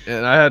there,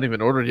 and I hadn't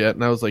even ordered yet,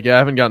 and I was like, "Yeah, I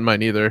haven't gotten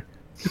mine either."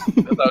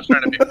 I was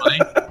trying to be funny.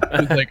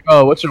 He was like,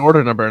 "Oh, what's your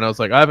order number?" And I was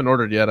like, "I haven't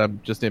ordered yet. I'm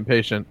just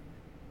impatient."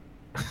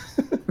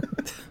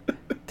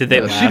 Did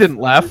they laugh? She didn't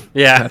laugh.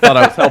 Yeah. I thought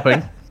I was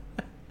helping.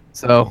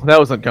 So that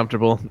was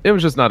uncomfortable. It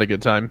was just not a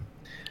good time.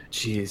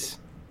 Jeez.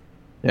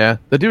 Yeah,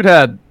 the dude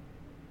had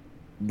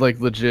like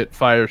legit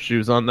fire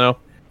shoes on though,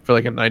 for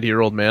like a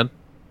 90-year-old man.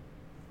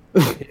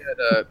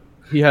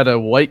 He had a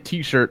white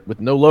T-shirt with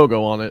no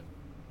logo on it,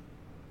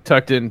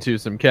 tucked into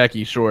some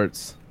khaki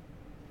shorts,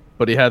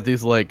 but he had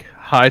these like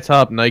high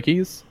top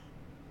Nikes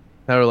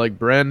that were like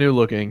brand new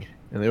looking,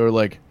 and they were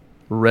like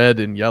red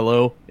and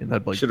yellow and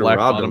had like Should have black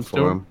robbed him bottoms to for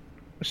them. him.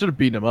 I should have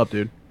beaten him up,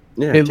 dude.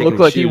 Yeah, It taking looked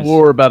like he shoes.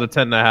 wore about a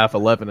 10.5,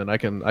 11, and I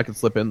can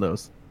slip in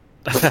those.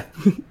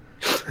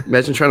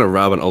 Imagine trying to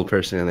rob an old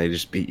person and they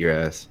just beat your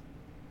ass.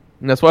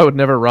 And that's why I would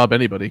never rob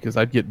anybody, because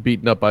I'd get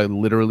beaten up by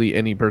literally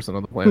any person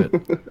on the planet.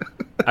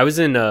 I was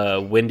in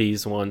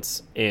Wendy's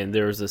once, and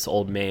there was this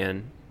old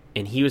man,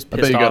 and he was I bet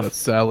pissed you got a off.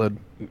 salad.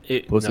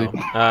 pussy.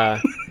 No.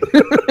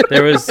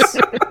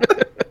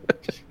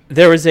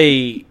 There was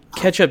a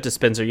ketchup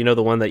dispenser. You know,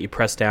 the one that you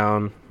press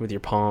down with your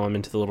palm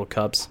into the little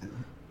cups.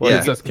 Yeah.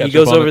 It says He ketchup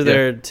goes on over it, yeah.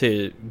 there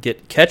to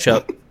get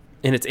ketchup,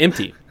 and it's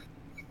empty.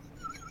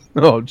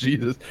 Oh,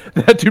 Jesus.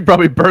 That dude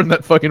probably burned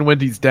that fucking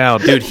Wendy's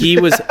down. Dude, he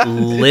was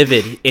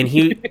livid, and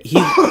he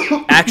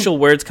actual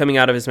words coming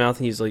out of his mouth,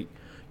 and he's like,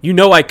 "You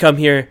know, I come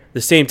here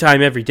the same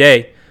time every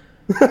day.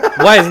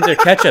 Why isn't there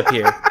ketchup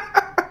here?"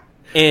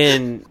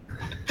 And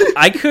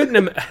I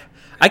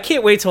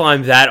can't wait till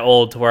I'm that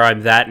old to where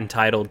I'm that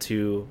entitled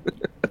to.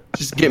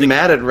 Just get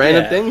mad at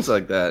random Yeah. things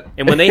like that.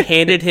 And when they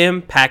handed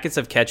him packets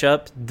of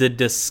ketchup, the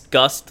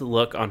disgust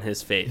look on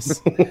his face.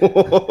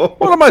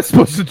 What am I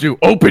supposed to do?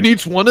 Open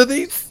each one of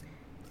these?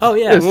 Oh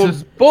yeah, This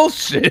is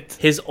bullshit.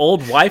 his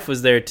old wife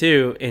was there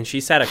too, and she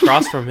sat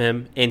across from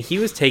him, and he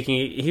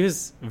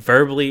was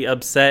verbally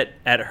upset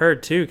at her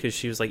too, because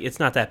she was like, "It's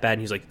not that bad,"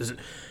 and he's like,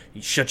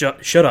 "Shut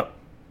up."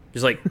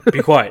 He's like,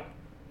 "Be quiet."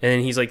 And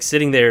then he's like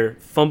sitting there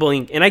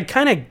fumbling, and I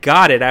kind of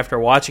got it after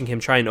watching him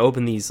try and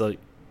open these like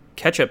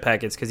ketchup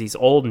packets because he's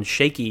old and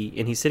shaky,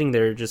 and he's sitting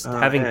there just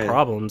having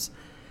problems,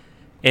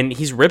 and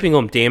he's ripping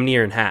them damn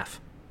near in half,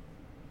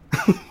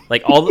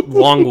 like all the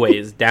long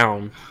ways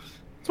down.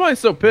 That's why he's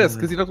so pissed,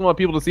 because he doesn't want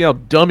people to see how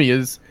dumb he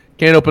is.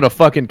 Can't open a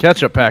fucking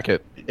ketchup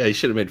packet. Yeah, you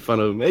should have made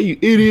fun of him. Hey, you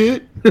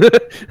idiot!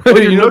 Oh,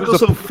 Your knuckles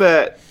so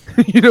fat.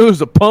 You know,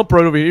 there's a pump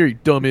right over here, you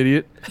dumb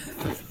idiot.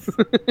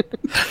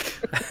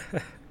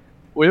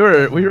 We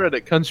were at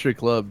a country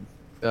club.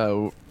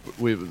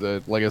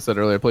 Like I said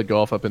earlier, I played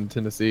golf up in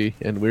Tennessee,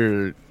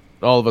 and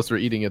all of us were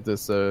eating at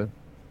this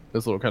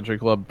little country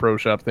club pro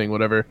shop thing,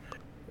 whatever.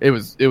 It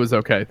was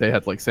okay. They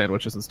had like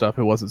sandwiches and stuff.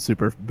 It wasn't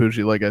super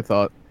bougie like I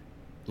thought.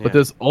 Yeah. But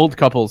this old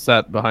couple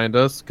sat behind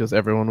us because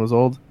everyone was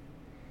old,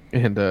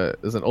 and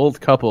there's an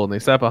old couple, and they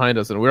sat behind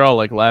us, and we were all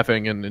like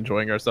laughing and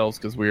enjoying ourselves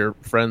because we were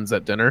friends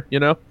at dinner, you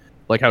know,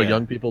 like how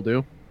young people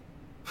do.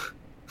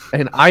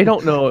 And I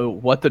don't know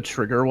what the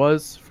trigger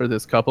was for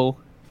this couple,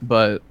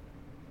 but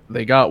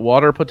they got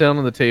water put down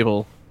on the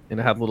table, and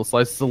it had little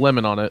slices of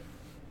lemon on it.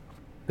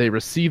 They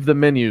received the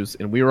menus,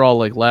 and we were all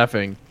like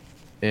laughing,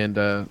 and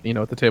at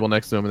the table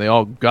next to them, and they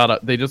all got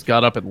up. They just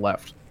got up and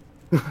left.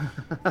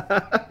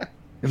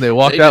 And they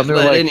walked out, and they were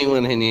like,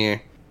 anyone in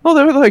here? Oh,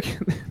 they were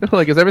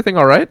like, is everything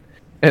all right?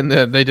 And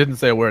then they didn't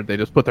say a word. They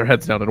just put their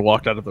heads down and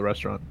walked out of the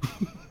restaurant.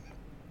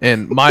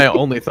 And my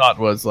only thought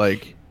was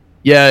like,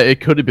 yeah, it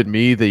could have been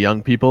me, the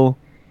young people,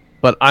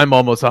 but I'm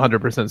almost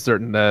 100%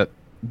 certain that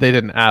they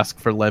didn't ask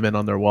for lemon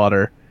on their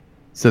water.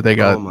 So they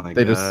got,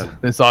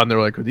 they saw it and they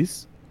were like, are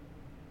these,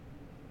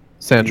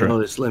 Sandra, you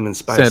know this lemon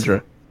spicy.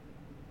 Sandra,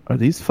 are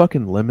these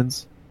fucking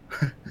lemons?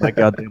 My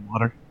goddamn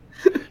water.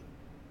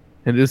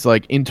 And just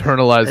like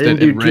internalized I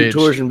didn't it in do rage. 2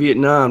 tours in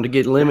Vietnam to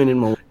get lemon in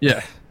my...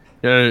 Yeah.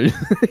 Back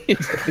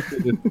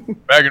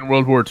in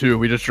World War II,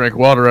 we just drank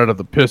water out of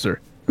the pisser.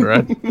 All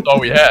right? That's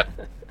all we had.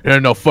 There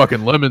ain't no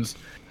fucking lemons.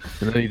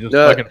 And then he just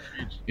fucking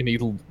and he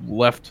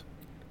left.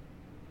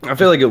 I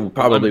feel like it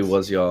probably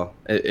was y'all.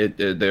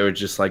 They were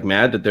just like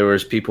mad that there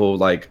was people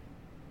like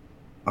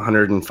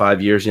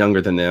 105 years younger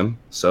than them.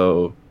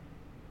 So,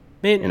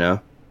 man, you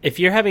know, if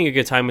you're having a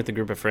good time with a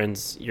group of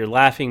friends, you're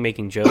laughing,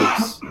 making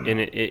jokes,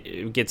 and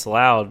it gets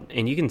loud,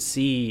 and you can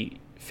see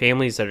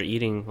families that are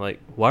eating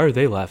like, why are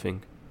they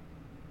laughing?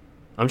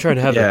 I'm trying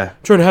to have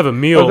a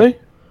meal. Are they?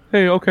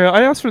 Hey, okay,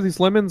 I asked for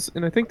these lemons,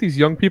 and I think these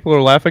young people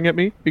are laughing at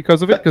me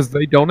because of it, because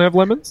they don't have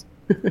lemons.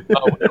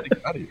 Oh,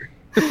 get out of here.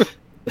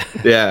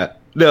 Yeah.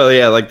 No,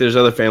 yeah, like there's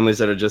other families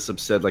that are just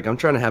upset. Like, I'm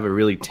trying to have a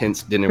really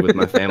tense dinner with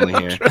my family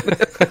here.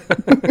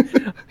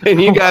 And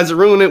you guys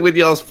ruin it with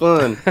y'all's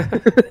fun.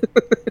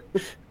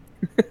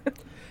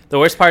 The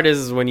worst part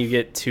is when you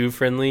get too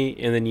friendly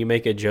and then you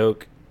make a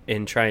joke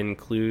and try and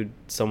include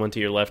someone to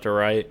your left or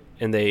right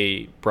and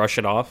they brush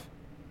it off.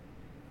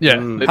 Yeah.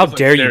 How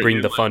dare you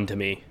bring the fun to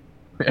me?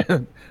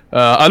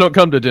 I don't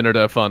come to dinner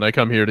to have fun. I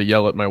come here to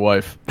yell at my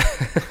wife.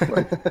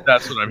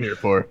 That's what I'm here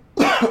for.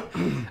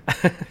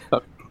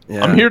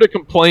 Yeah. I'm here to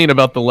complain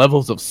about the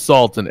levels of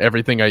salt in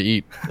everything I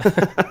eat.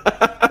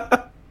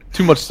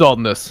 Too much salt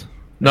in this.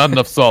 Not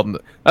enough salt in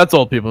it. That's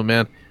old people,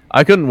 man.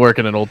 I couldn't work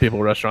in an old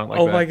people restaurant like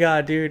that. Oh my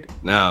god, dude.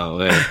 No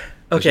way. There's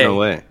Okay. no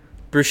way.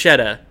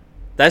 Bruschetta.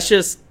 That's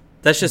just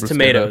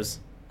tomatoes.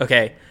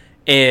 Okay.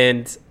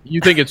 And you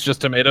think it's just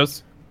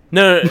tomatoes?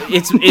 no,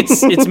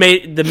 it's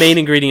made, the main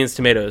ingredient's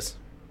tomatoes.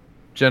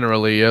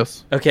 Generally,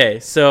 yes. Okay,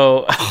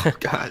 so Oh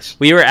gosh.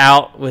 we were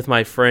out with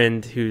my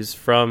friend who's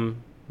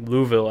from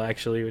Louisville,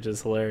 actually, which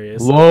is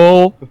hilarious.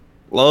 Lol.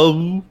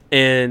 Love.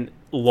 In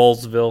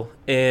Lowellsville,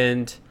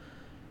 and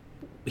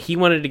he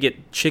wanted to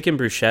get chicken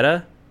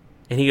bruschetta,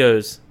 and he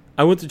goes,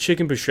 I want the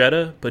chicken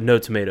bruschetta, but no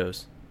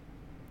tomatoes.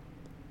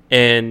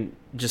 And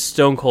just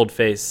stone cold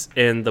face.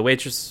 And the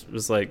waitress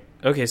was like,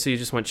 okay, so you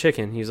just want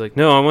chicken? He's like,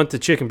 no, I want the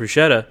chicken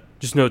bruschetta,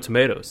 just no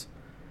tomatoes.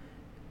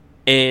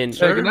 And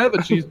Hey, can I have a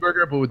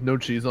cheeseburger but with no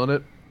cheese on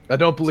it? I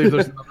don't believe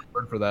there's another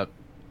word for that.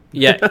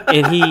 yeah,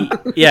 and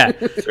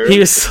he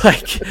was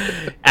like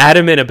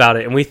adamant about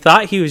it, and we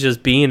thought he was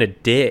just being a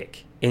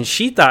dick, and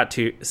she thought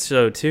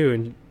so too,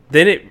 and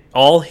then it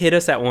all hit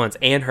us at once,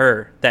 and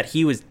her, that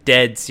he was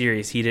dead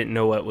serious. He didn't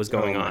know what was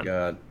going on. Oh my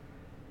god.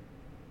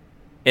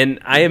 And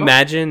I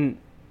imagine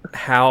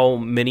how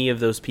many of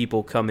those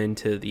people come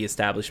into the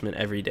establishment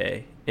every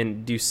day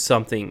and do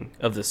something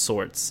of the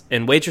sorts,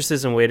 and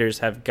waitresses and waiters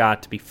have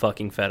got to be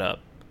fucking fed up.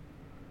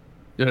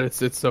 Yeah,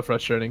 it's so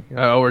frustrating.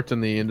 I worked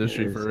in the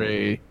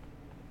industry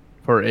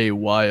for a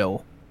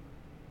while,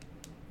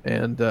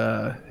 and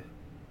the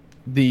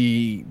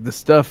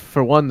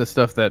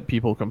stuff that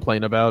people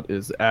complain about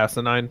is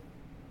asinine.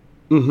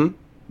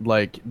 Mm-hmm.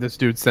 Like, this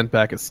dude sent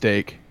back a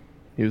steak.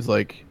 He was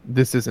like,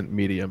 "This isn't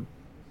medium,"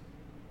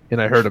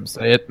 and I heard him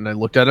say it, and I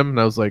looked at him, and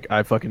I was like,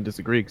 "I fucking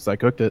disagree because I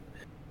cooked it.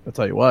 I'll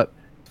tell you what,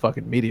 it's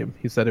fucking medium."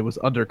 He said it was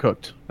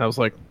undercooked. I was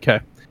like,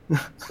 "Okay,"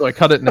 so I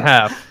cut it in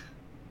half.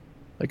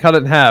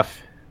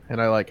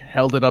 And I like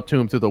held it up to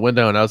him through the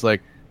window, and I was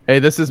like, "Hey,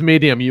 this is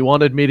medium. You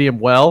wanted medium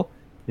well?"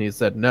 And he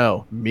said,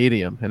 "No,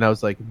 medium." And I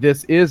was like,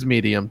 "This is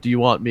medium. Do you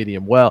want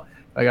medium well?"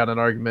 I got in an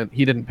argument.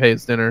 He didn't pay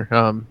his dinner.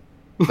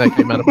 That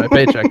came out of my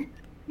paycheck.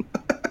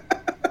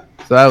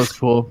 So that was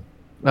cool.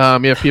 You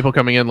have people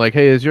coming in like,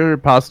 hey, is your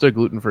pasta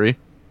gluten-free?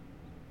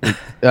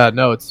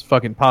 No, it's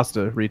fucking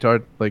pasta,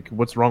 retard. Like,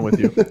 what's wrong with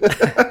you?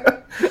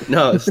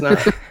 No, it's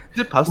not. Is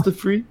it pasta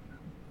free?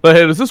 But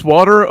hey, does this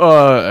water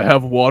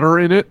have water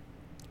in it?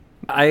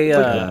 I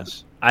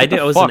was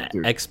an fuck,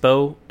 dude?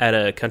 expo at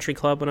a country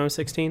club when I was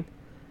 16.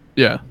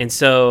 Yeah. And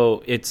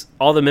so it's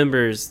all the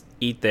members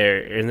eat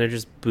there, and they're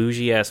just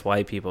bougie ass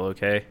white people,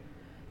 okay?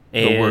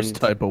 And, The worst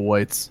type of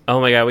whites. Oh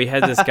my god, we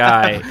had this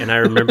guy, and I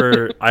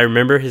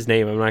remember his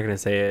name. I'm not gonna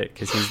say it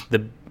because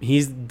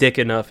he's dick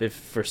enough. If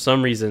for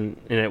some reason,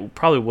 and it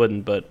probably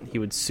wouldn't, but he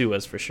would sue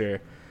us for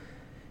sure.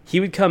 He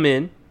would come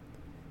in,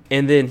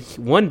 and then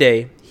one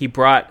day he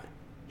brought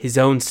his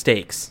own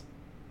steaks.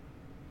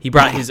 He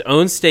brought his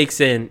own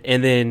steaks in,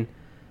 and then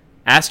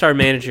asked our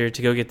manager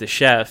to go get the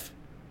chef,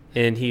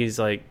 and he's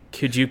like,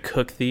 "Could you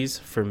cook these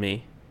for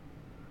me?"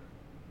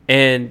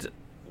 And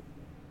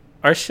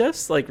our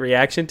chef's like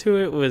reaction to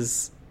it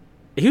was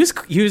he was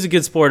a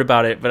good sport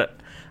about it, but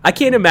I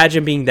can't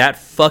imagine being that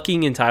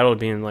fucking entitled,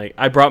 being like,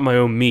 I brought my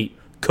own meat,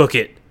 cook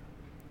it.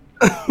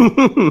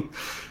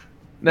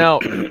 Now,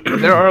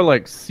 there are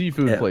like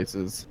seafood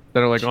places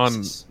that are like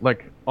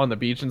on the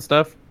beach and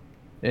stuff.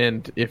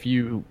 And if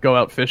you go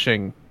out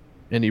fishing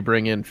and you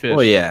bring in fish,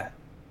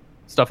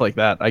 stuff like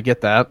that, I get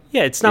that.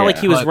 Yeah, it's not like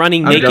he was But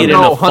running you naked didn't in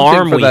go a hunting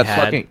farm for we that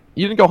had.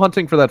 you didn't go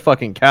hunting for that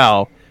fucking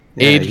cow,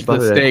 Yeah, age you the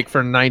probably- steak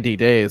for 90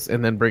 days,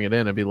 and then bring it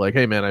in and be like,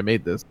 hey man, I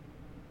made this.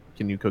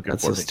 Can you cook it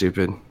That's for so me?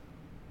 stupid.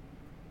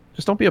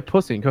 Just don't be a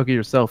pussy and cook it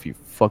yourself, you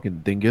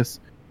fucking dingus.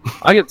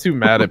 I get too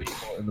mad at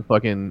people in the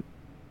fucking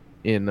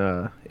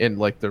in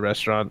like the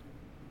restaurant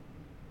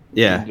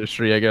Yeah,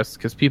 industry, I guess,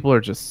 because people are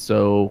just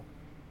so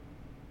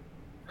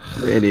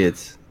they're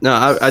idiots. No,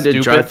 I did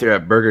Stupid. drive-through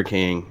at Burger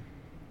King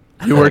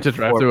You worked to Like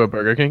drive four- through a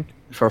Burger King?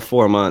 for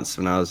 4 months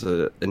when I was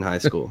in high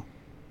school.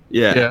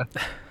 Yeah.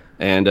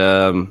 And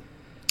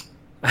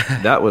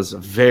that was a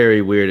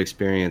very weird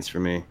experience for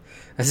me.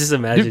 I just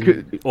imagine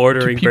Dude,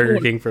 ordering people- Burger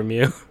King from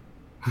you.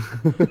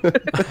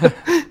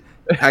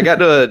 I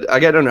got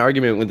into an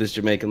argument with this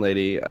Jamaican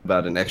lady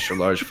about an extra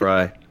large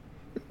fry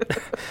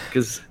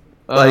because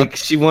like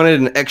she wanted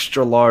an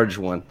extra large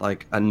one,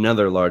 like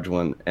another large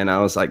one, and I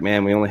was like,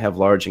 man, we only have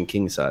large and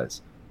king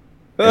size.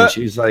 And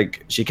she's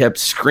like, she kept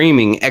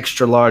screaming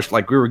extra large,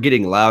 like we were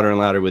getting louder and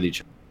louder with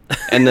each other,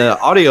 and the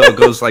audio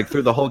goes like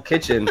through the whole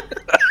kitchen.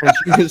 And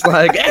she was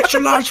like, extra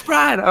large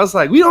fry. And I was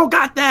like, we don't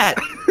got that.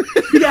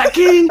 We got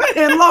king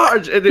and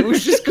large, and it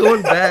was just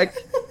going back.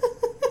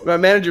 My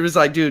manager was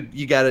like, dude,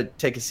 you gotta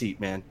take a seat,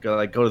 man.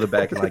 Go to the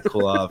back and like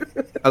cool off.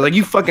 I was like,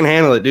 you fucking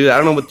handle it, dude. I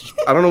don't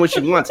know what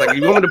she wants. Like,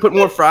 you want me to put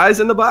more fries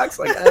in the box?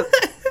 Like,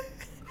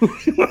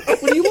 what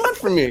do you want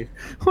from me?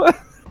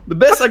 The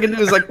best I can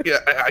do is like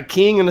a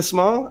king and a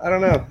small. I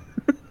don't know.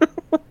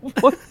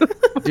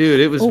 Dude,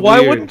 it was Why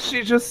weird. wouldn't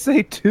she just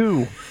say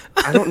two?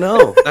 I don't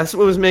know. That's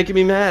what was making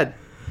me mad.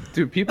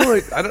 Dude, people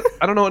like I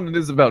don't know what it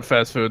is about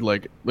fast food.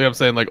 Like I'm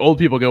saying, like old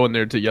people go in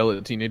there to yell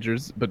at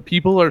teenagers, but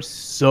people are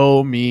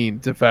so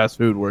mean to fast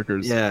food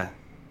workers. Yeah.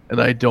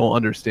 And I don't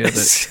understand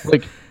it.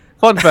 Like,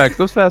 fun fact: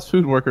 those fast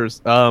food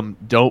workers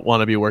don't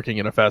want to be working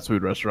in a fast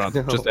food restaurant.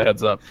 No. Just a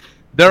heads up,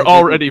 they're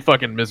already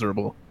fucking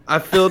miserable. I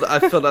filled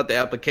out the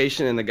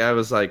application, and the guy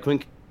was like, "When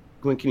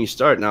can you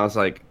start?" And I was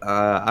like,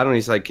 "I don't know."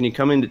 He's like, "Can you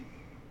come in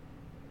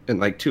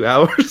like 2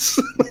 hours?"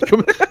 I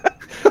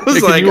was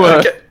Hey, can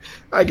like, you,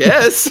 "I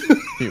guess."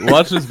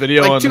 Watch this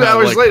video Like on 2 how,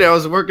 hours like, later, I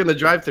was working the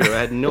drive-thru. I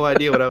had no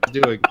idea what I was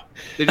doing.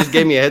 They just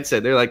gave me a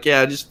headset. They're like,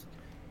 "Yeah, just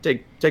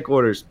take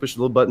orders, push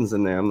the little buttons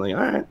in there." I'm like,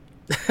 "All right."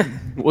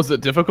 Was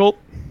it difficult?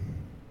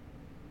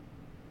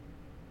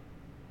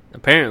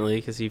 Apparently,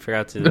 because he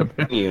forgot to.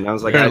 And I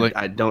was like, Apparently.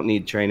 I don't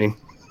need training.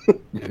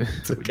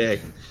 It's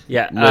okay.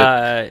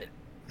 Yeah.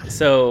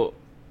 So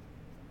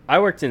I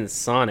worked in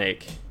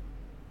Sonic,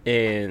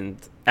 and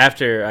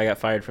after I got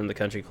fired from the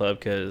country club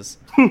because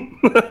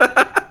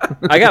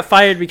I got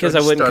fired because I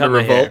wouldn't Start a cut my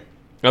revolt? hair.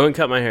 I wouldn't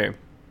cut my hair.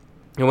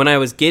 And when I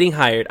was getting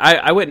hired,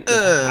 I wouldn't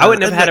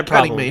have had a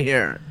problem.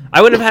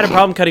 I wouldn't have had a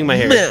problem cutting my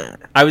hair.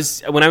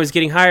 When I was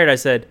getting hired, I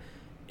said,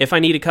 if I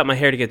need to cut my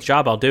hair to get the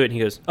job, I'll do it. And he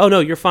goes, oh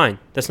no, you're fine.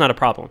 That's not a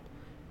problem.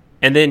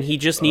 And then he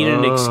just needed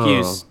an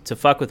excuse to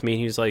fuck with me.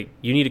 He was like,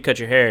 you need to cut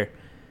your hair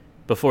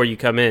before you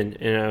come in.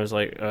 And I was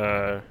like,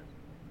 I'm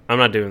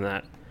not doing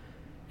that.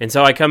 And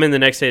so I come in the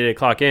next day to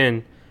clock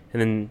in,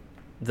 and then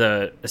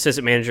the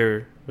assistant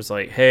manager was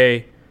like,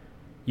 hey,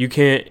 you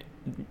can't,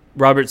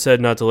 Robert said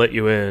not to let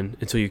you in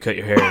until you cut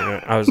your hair.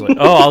 And I was like,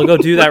 oh, I'll go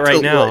do that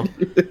right now.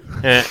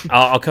 And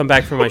I'll come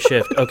back for my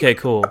shift. Okay,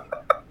 cool.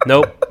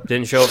 Nope,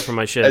 didn't show up for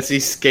my As shift. he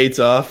skates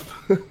off.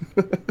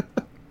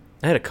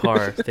 I had a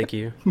car, thank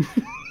you.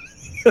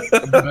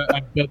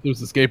 I bet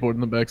there's a skateboard in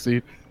the back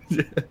seat.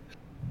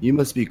 You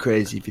must be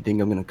crazy if you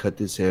think I'm gonna cut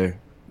this hair.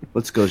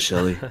 Let's go,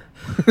 Shelly.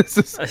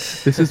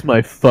 This is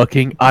my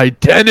fucking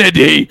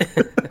identity.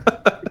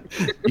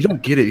 You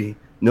don't get it.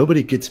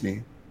 Nobody gets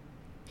me.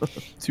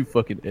 Too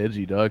fucking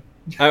edgy, dog.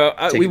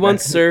 We it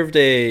once back. served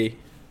a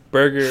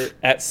burger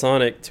at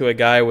Sonic to a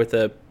guy with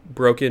a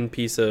broken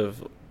piece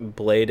of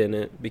blade in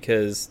it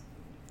because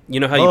you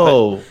know how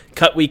you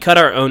we cut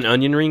our own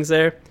onion rings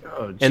there,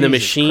 and the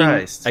machine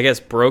I guess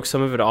broke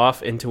some of it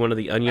off into one of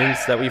the onions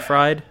that we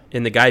fried,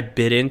 and the guy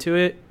bit into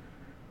it.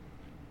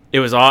 It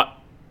was I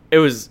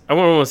wouldn't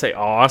want to say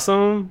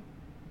awesome,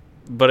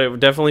 but it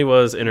definitely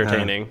was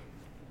entertaining.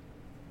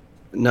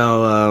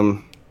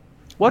 No,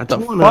 what the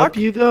fuck? fuck?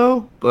 You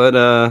though,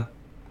 but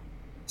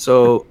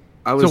So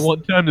I was. So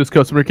one time this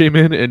customer came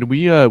in and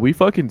we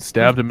fucking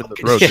stabbed him in the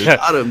throat. Yeah.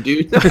 Got him,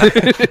 dude.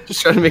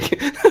 Just trying to make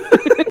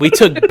it. We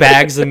took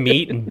bags of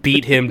meat and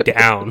beat him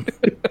down.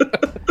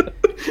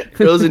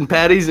 Frozen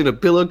patties in a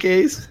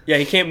pillowcase. Yeah,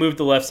 he can't move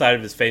the left side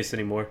of his face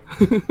anymore.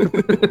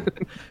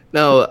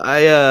 No,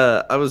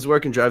 I was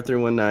working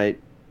drive-thru one night,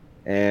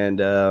 and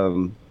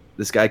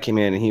this guy came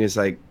in and he was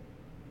like,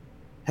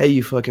 "Hey,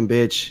 you fucking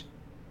bitch.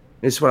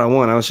 This is what I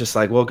want." I was just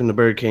like, "Welcome to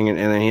Burger King," and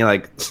then he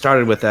like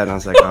started with that, and I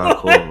was like, "Oh,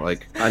 cool!"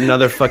 Like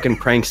another fucking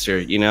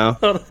prankster, you know?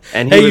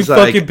 And he hey, was you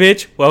like, fucking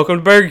bitch! Welcome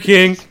to Burger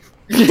King,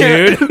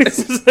 dude.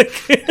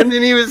 And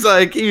then he was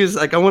like,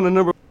 "I want a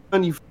number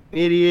one, you fucking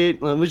idiot."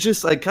 And it was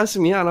just like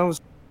cussing me out. And I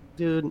was,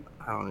 dude,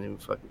 I don't even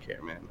fucking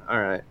care, man. All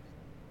right.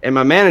 And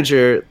my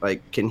manager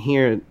like can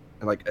hear,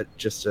 like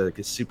just to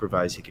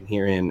supervise, he can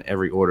hear in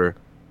every order,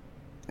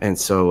 and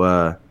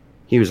so.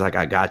 He was like,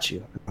 "I got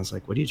you." I was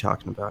like, "What are you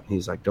talking about?" And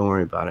he's like, "Don't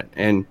worry about it."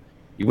 And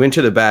he went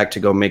to the back to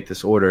go make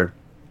this order.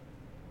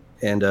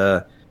 And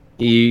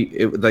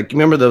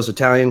remember those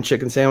Italian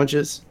chicken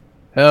sandwiches?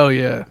 Hell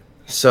yeah.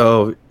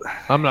 So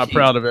I'm not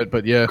proud of it,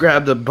 but yeah.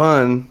 Grabbed a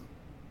bun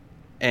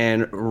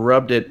and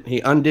rubbed it. He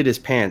undid his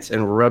pants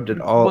and rubbed it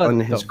all on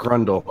his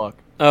grundle. Fuck?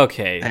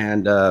 Okay.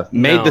 And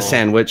made the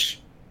sandwich.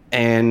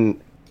 And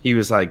he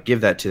was like, "Give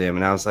that to them."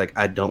 And I was like,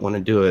 "I don't want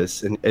to do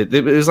this." And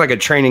it was like a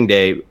training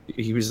day.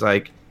 He was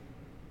like,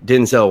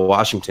 Denzel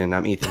Washington,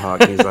 I'm Ethan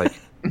Hawke. He's like,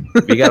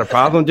 "You got a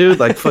problem, dude?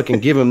 Like, fucking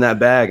give him that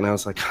bag." And I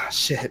was like, "Oh,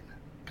 shit.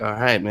 All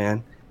right,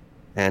 man."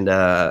 And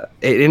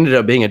it ended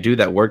up being a dude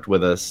that worked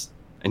with us.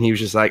 And he was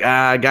just like,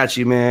 "I got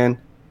you, man."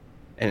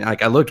 And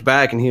like I looked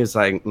back and he was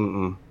like,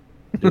 "Do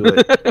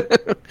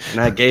it."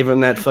 And I gave him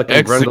that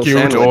fucking grundle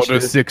sandwich. Execute Order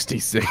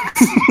 66.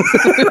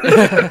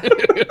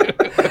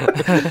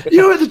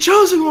 You are the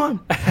chosen one.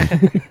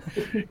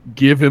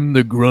 Give him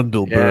the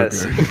grundle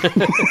Yes.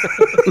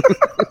 burger.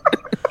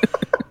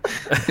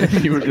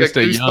 You were Like just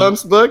a a young...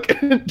 Goosebumps book.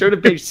 Turn to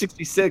page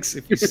 66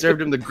 if you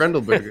served him the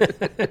grundle burger.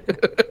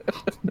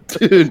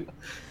 Dude.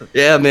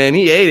 Yeah, man,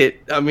 he ate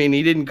it. I mean,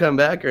 he didn't come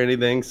back or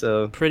anything,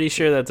 so. Pretty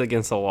sure that's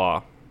against the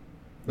law.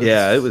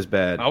 Yeah, it was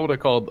bad. I would have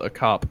called a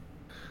cop.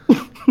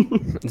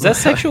 Is that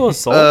sexual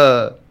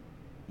assault?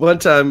 One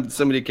time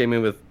somebody came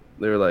in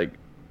they were like,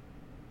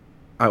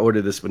 "I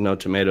ordered this with no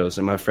tomatoes,"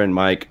 and my friend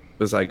Mike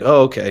was like,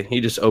 "Oh, okay." He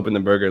just opened the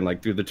burger and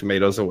like threw the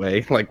tomatoes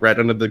away, like right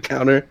under the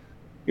counter.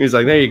 He was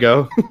like, "There you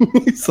go."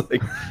 He's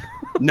like,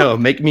 "No,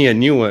 make me a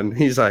new one."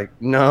 He's like,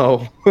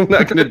 "No, I'm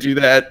not gonna do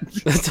that.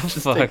 What the Just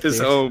fuck, take this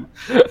dude? home."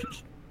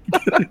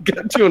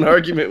 Got to an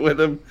argument with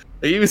him.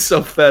 He was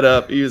so fed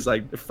up. He was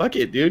like, "Fuck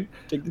it, dude.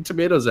 Take the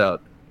tomatoes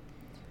out."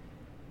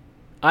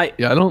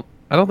 Yeah, I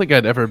don't think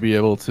I'd ever be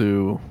able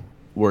to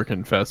work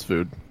in fast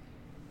food.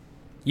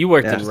 You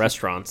worked Yeah. in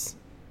restaurants,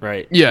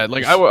 right? Yeah,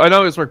 like I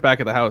always work back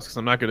at the house because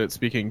I'm not good at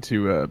speaking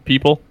to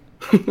people.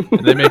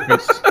 And they make me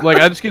like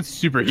I just get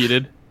super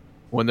heated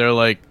when they're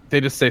like they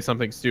just say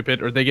something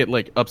stupid or they get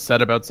like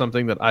upset about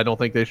something that I don't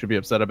think they should be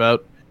upset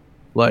about.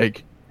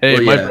 Like, "Hey,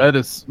 Well,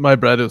 yeah. my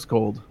bread is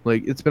cold.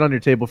 Like it's been on your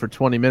table for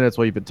 20 minutes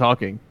while you've been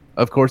talking.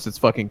 Of course it's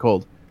fucking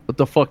cold. What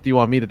the fuck do you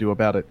want me to do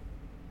about it?"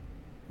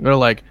 And they're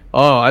like,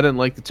 "Oh, I didn't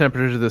like the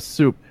temperature of this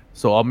soup,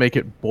 so I'll make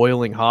it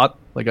boiling hot."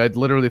 Like I'd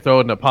literally throw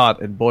it in a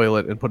pot and boil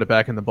it and put it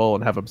back in the bowl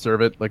and have them serve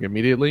it like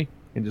immediately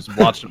and just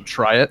watch them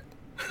try it.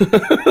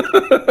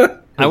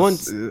 I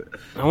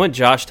want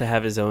Josh to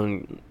have his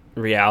own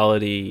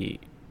reality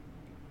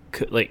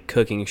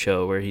cooking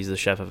show where he's the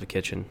chef of a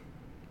kitchen.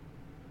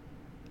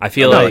 I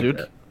feel No, like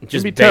dude.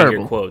 just be banger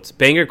terrible. quotes.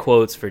 Banger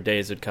quotes for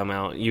days would come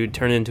out. You would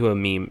turn into a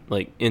meme,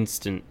 like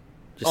instant.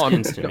 Just I'm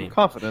instant meme.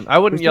 confident. I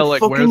wouldn't yell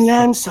like, "Where's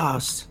lamb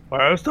sauce?"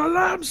 the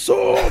lamb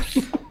sauce?"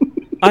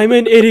 I'm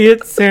an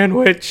idiot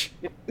sandwich.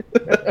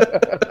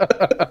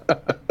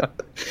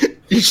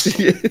 You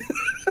should-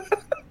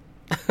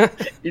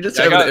 You just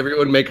have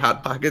everyone make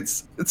hot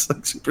pockets. It's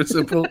like super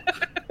simple.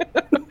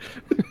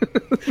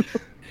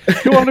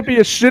 You want to be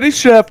a shitty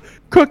chef?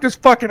 Cook this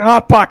fucking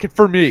hot pocket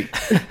for me.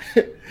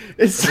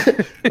 It's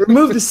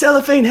remove the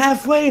cellophane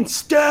halfway and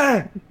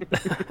stir.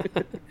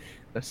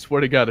 I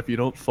swear to God, if you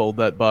don't fold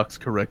that box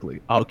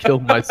correctly, I'll kill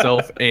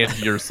myself and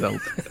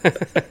yourself.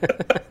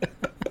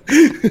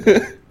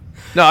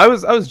 No, I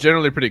was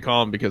generally pretty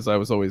calm because I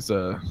was always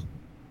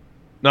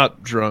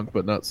not drunk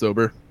but not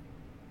sober.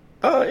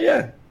 Oh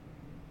yeah.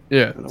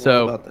 Yeah. I don't know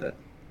So about that.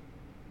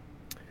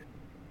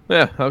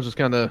 yeah, I was just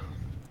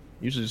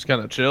usually just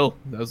kind of chill.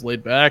 I was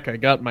laid back. I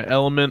got my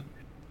element.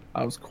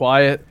 I was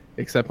quiet,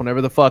 except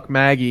whenever the fuck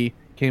Maggie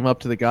came up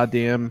to the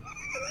goddamn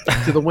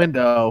to the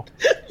window.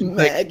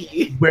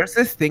 Maggie. Where's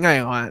this thing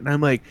I want? And I'm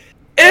like,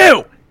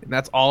 ew, and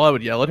that's all I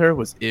would yell at her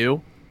was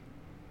ew.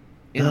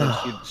 And then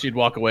she'd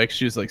walk away because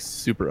she was like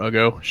super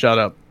uggo. Shut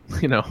up.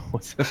 You know,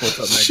 what's up,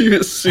 Maggie? She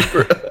was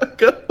super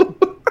uggo.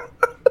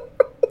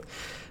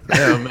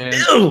 Oh, man.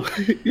 Ew,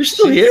 you're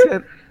still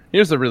here?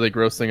 Here's a really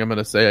gross thing I'm going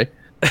to say.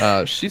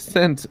 She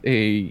sent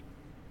a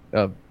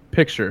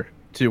picture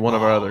to one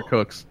of our other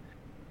cooks,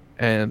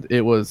 and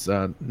it was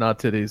not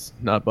titties,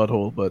 not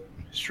butthole, but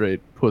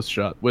straight puss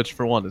shot, which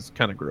for one is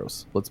kind of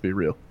gross. Let's be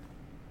real.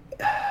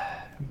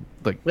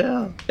 Like,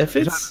 well, if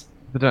it's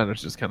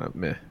vagina's just kind of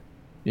meh,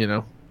 you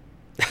know.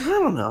 I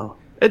don't know.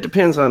 It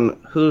depends on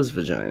whose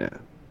vagina.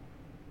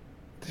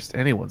 Just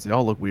anyone's. They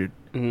all look weird.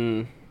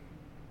 Mm.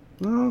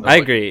 Well, I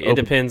agree. It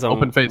depends on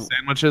open face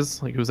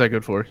sandwiches. Like, who's that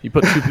good for? You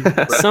put two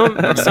pieces.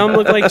 some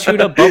look like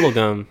chewed up bubble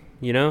gum.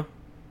 You know,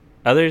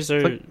 others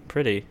are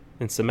pretty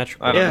and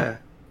symmetrical. I don't know.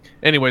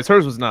 Anyways,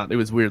 hers was not. It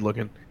was weird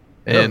looking.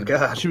 And oh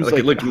God, she was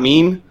like it looked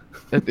mean.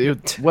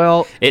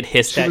 Well, it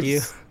hissed at you.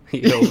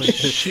 She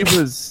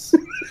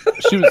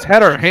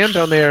had her hand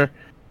down there,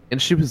 and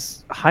she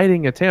was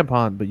hiding a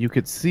tampon, but you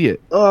could see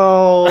it.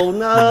 Oh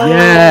no!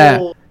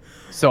 Yeah.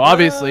 So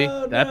obviously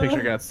that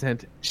picture got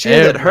sent. She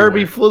had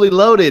Herbie fully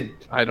loaded.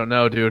 I don't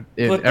know, dude.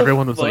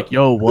 Everyone was like,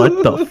 "Yo,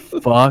 what the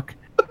fuck?"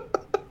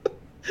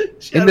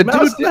 She had a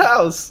mouse in the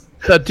house.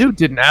 The dude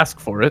didn't ask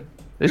for it.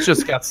 It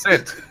just got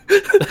sent.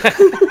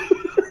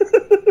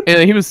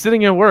 And he was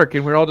sitting at work,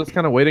 and we were all just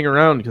kind of waiting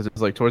around because it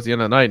was like towards the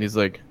end of the night, and he's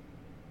like,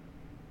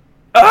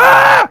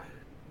 "Ah!"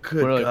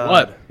 We're like,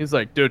 "What?" He's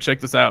like, "Dude, check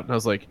this out." And I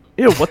was like,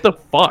 "Ew, what the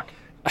fuck?"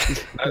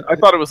 I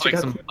thought it was like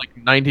some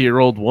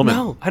 90-year-old woman.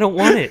 No, I don't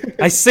want it.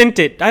 I sent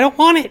it. I don't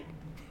want it.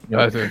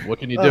 What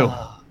can you do?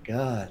 Oh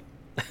God.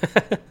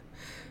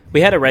 We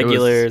had a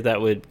regular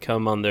that would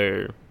come on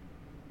their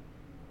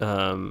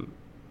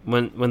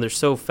when they're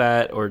so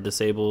fat or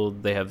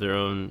disabled, they have their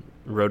own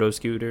roto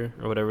scooter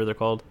or whatever they're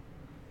called.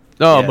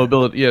 Oh,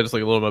 mobility. Yeah, just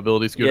like a little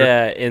mobility scooter.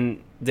 Yeah, and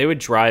they would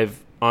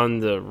drive on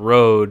the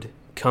road,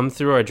 come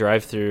through our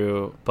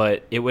drive-through,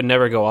 but it would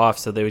never go off,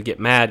 so they would get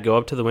mad, go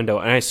up to the window,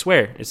 and I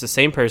swear, it's the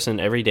same person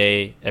every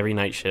day, every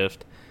night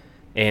shift,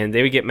 and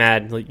they would get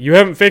mad, like, "You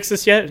haven't fixed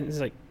this yet?" And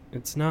it's like,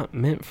 it's not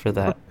meant for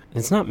that.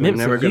 It's not meant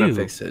for you. We're never gonna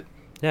fix it.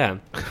 Yeah.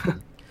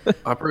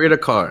 Operate a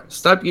car.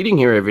 Stop eating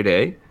here every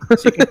day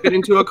so you can fit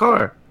into a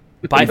car.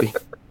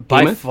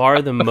 By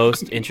far the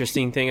most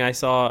interesting thing I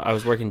saw, I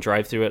was working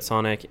drive-through at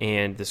Sonic,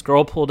 and this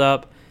girl pulled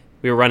up.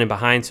 We were running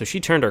behind, so she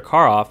turned her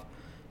car off.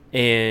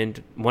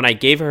 And when I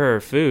gave her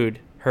her food,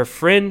 her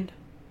friend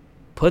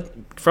put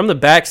from the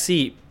back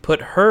seat,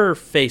 put her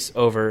face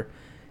over,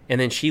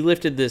 and then she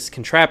lifted this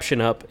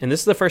contraption up. And this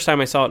is the first time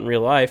I saw it in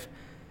real life.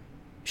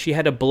 She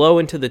had to blow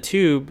into the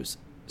tubes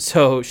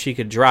so she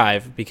could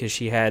drive because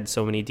she had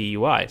so many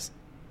DUIs.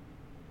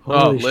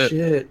 Holy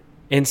shit.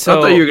 And so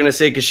I thought you were going to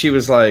say because she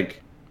was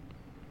like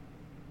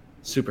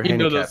super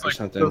handicapped or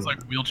something. Those like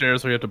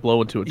wheelchairs where you have to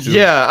blow into a tube.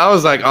 Yeah, I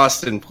was like,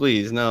 Austin,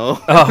 please, no.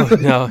 Oh,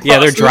 no. Yeah,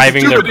 they're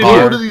driving their car. car.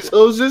 Out of these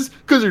hoses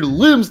because their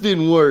limbs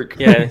didn't work.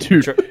 Yeah,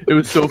 dude, it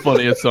was so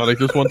funny at Sonic.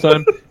 This one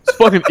time, this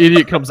fucking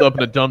idiot comes up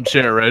in a dumb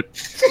chair, right?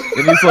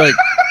 And he's like,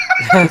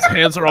 his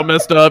hands are all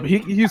messed up.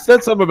 He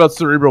said something about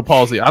cerebral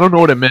palsy. I don't know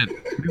what it meant.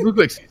 He looked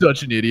like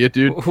such an idiot,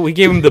 dude. We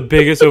gave him the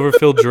biggest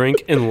overfilled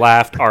drink and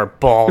laughed our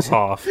balls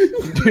off.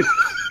 Dude,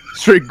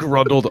 straight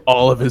grundled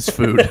all of his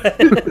food.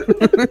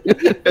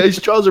 Hey,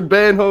 straws are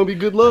banned, homie.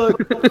 Good luck.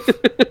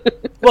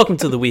 Welcome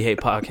to the We Hate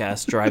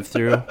Podcast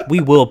drive-thru.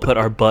 We will put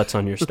our butts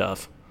on your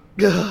stuff.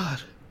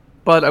 God.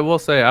 But I will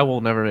say, I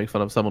will never make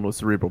fun of someone with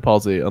cerebral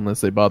palsy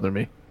unless they bother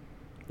me.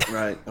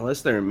 Right,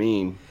 unless they're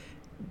mean.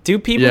 Do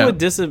people with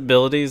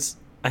disabilities,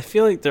 I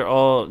feel like they're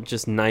all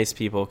just nice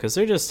people because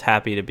they're just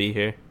happy to be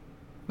here.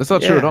 That's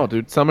not true at all,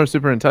 dude. Some are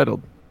super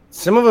entitled.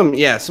 Some of them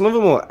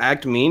will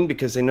act mean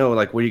because they know,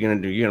 like, what are you going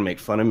to do? You're going to make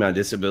fun of my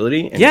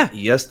disability? And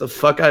yes, the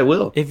fuck I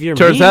will. If you're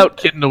Turns out,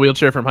 kid in a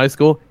wheelchair from high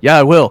school, yeah,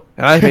 I will.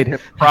 And I made him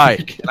cry.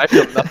 And I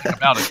feel nothing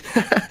about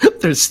it.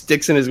 There's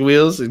sticks in his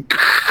wheels. And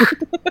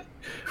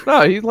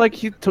no, he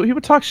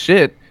would talk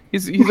shit.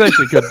 He's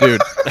actually a good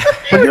dude.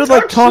 But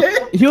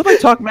he would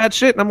talk mad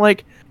shit, and I'm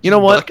like, you know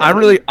what? I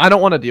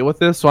don't want to deal with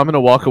this, so I'm going to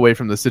walk away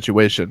from this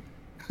situation.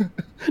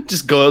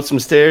 Just go up some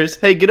stairs.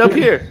 Hey, get up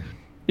here.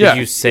 Did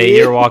you say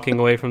you're walking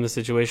away from the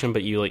situation,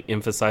 but you like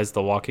emphasize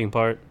the walking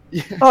part?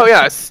 Yeah. Oh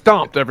yeah, I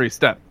stomped every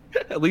step.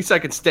 At least I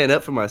could stand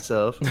up for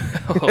myself.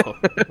 Oh.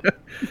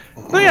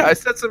 No, yeah, I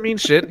said some mean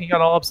shit, and he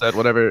got all upset.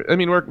 Whatever. I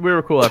mean, we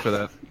were cool after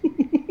that.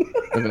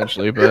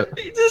 Eventually, but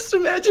just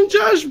imagine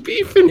Josh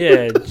beefing.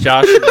 Yeah,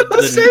 Josh.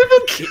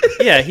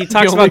 Yeah, he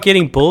talks about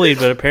getting bullied,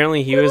 but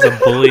apparently he was a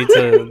bully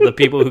to the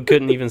people who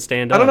couldn't even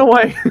stand up. I don't know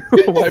why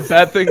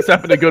bad things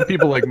happen to good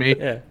people like me.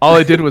 Yeah. All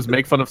I did was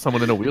make fun of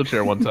someone in a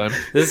wheelchair one time.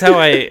 This is how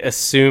I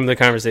assume the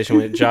conversation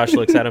went. Josh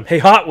looks at him. Hey,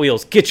 Hot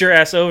Wheels, get your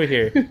ass over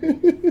here.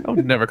 I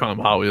would never call them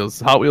Hot Wheels.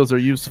 Hot Wheels are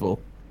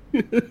useful.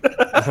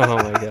 Oh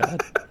my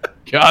god.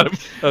 Got him.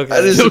 Okay.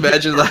 I just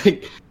imagine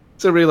like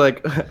somebody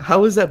like, how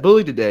was that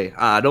bully today?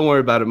 Don't worry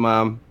about it,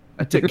 Mom.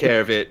 I took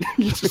care of it.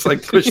 You just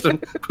like push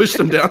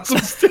them down some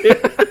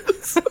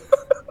stairs.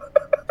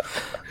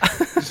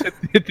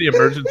 hit the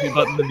emergency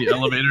button in the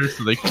elevator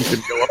so they can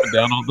go up and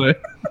down all day.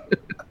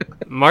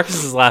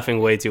 Marcus is laughing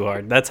way too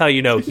hard. That's how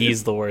you know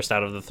he's the worst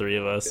out of the three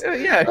of us.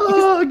 Yeah.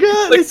 Oh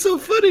god, it's so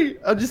funny.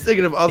 I'm just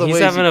thinking of all the ways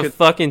he's having a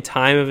fucking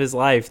time of his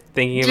life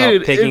thinking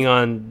about picking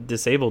on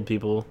disabled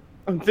people.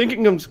 I'm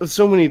thinking of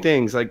so many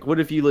things. Like, what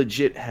if you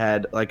legit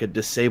had like a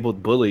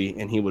disabled bully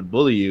and he would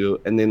bully you,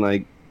 and then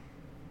like,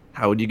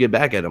 how would you get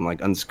back at him?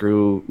 Like,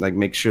 unscrew, like,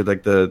 make sure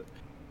like the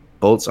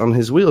bolts on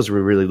his wheels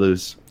were really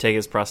loose. Take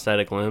his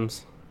prosthetic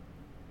limbs.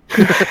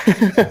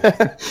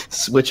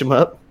 Switch him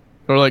up.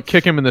 Or like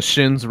kick him in the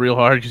shins real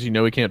hard because you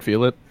know he can't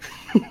feel it.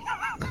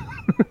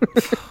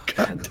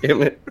 God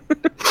damn it.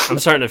 I'm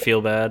starting to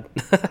feel bad.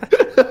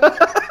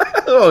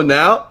 Oh,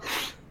 now?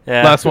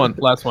 Yeah. Last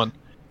one.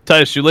 Tie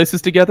his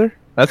shoelaces together.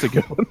 That's a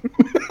good one.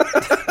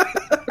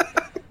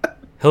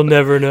 He'll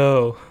never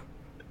know.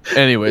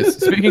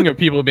 Anyways, speaking of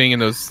people being in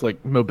those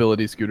like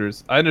mobility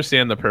scooters, I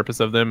understand the purpose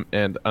of them,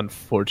 and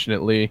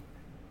unfortunately,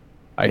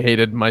 I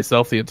hated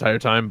myself the entire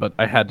time, but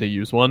I had to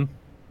use one.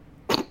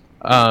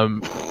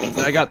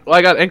 I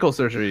got ankle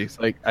surgery.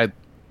 Like I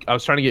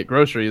was trying to get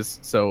groceries,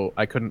 so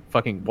I couldn't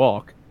fucking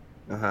walk.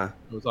 I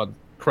was on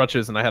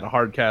crutches, and I had a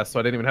hard cast, so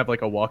I didn't even have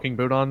like a walking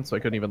boot on, so I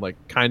couldn't even like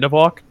kind of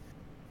walk.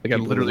 Like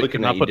people I literally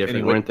could not put any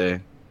weight. Weren't they?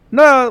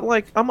 No,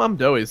 like I'm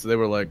doughy, so they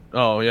were like,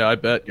 "Oh yeah, I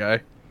bet,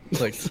 guy."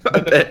 Like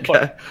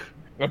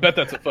I bet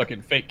that's a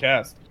fucking fake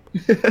cast.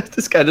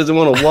 This guy doesn't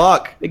want to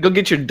walk. Hey, go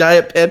get your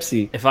Diet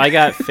Pepsi. If I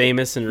got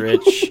famous and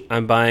rich,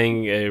 I'm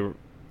buying a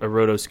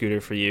roto scooter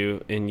for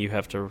you, and you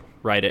have to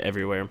ride it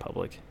everywhere in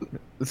public.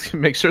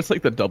 Make sure it's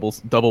like the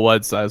double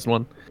wide sized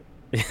one.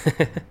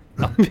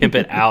 I'll pimp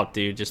it out,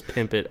 dude. Just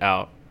pimp it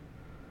out.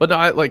 But no,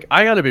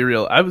 I gotta be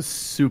real. I was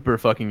super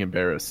fucking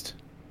embarrassed.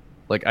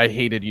 Like I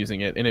hated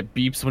using it, and it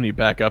beeps when you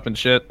back up and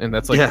shit, and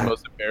that's like the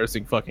most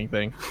embarrassing fucking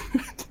thing.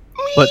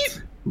 But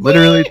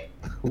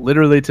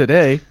literally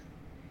today,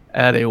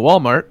 at a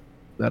Walmart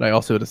that I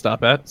also had to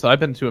stop at. So I've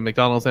been to a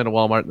McDonald's and a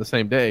Walmart in the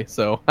same day.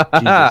 So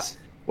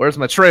where's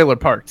my trailer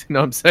parked? You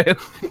know what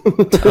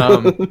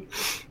I'm saying?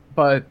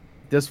 But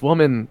this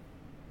woman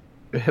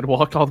had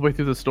walked all the way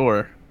through the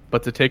store,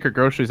 but to take her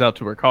groceries out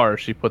to her car,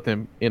 she put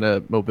them in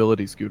a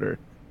mobility scooter.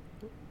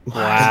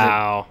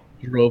 Wow.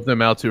 Drove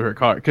them out to her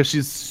car because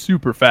she's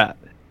super fat.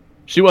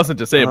 She wasn't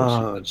disabled.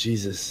 Oh,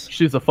 Jesus.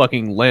 She's a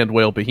fucking land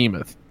whale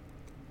behemoth.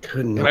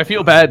 Couldn't. And I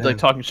feel bad like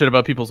talking shit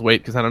about people's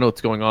weight because I don't know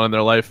what's going on in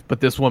their life, but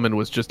this woman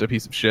was just a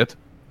piece of shit.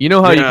 You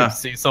know how you can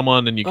see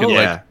someone and you can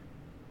like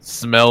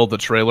smell the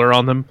trailer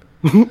on them?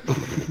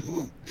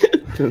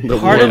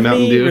 Part of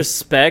me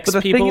respects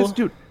but the people.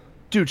 Thing is,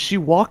 dude, she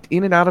walked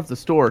in and out of the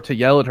store to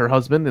yell at her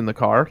husband in the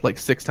car like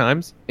 6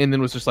 times, and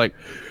then was just like,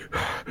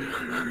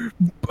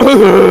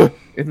 and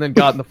then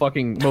got in the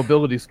fucking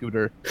mobility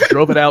scooter,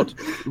 drove it out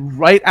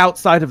right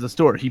outside of the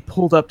store. He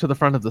pulled up to the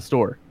front of the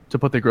store to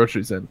put the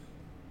groceries in.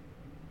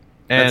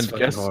 And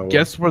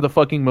guess where the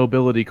fucking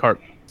mobility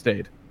cart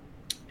stayed?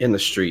 In the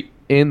street.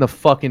 In the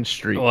fucking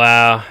street.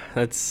 Wow,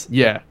 that's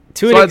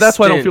that's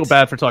why I don't feel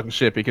bad for talking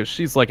shit, because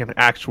she's like an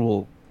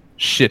actual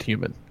shit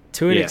human.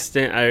 To an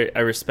extent, I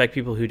respect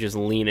people who just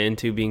lean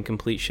into being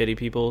complete shitty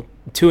people.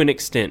 To an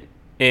extent.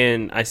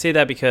 And I say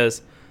that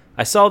because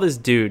I saw this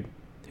dude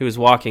who was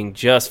walking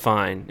just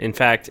fine. In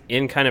fact,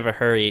 in kind of a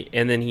hurry.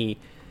 And then he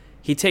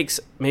takes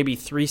maybe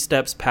 3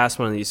 steps past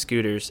one of these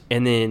scooters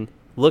and then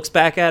looks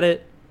back at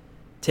it,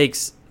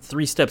 takes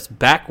 3 steps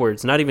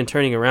backwards, not even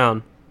turning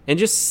around, and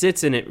just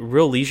sits in it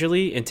real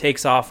leisurely and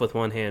takes off with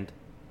one hand.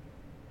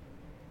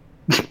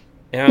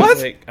 And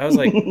I was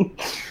like,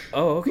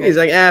 oh, okay. He's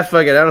like,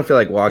 fuck it, I don't feel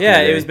like walking. Yeah,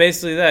 today. it was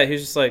basically that. He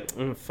was just like,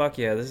 fuck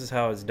yeah, this is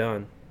how it's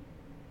done.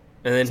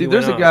 And then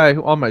there's a guy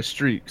on my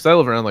street, because I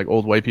live around like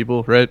old white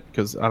people, right?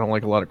 Because I don't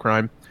like a lot of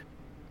crime,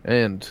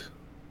 and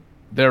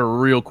they're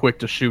real quick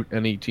to shoot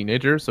any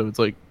teenager. So it's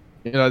like,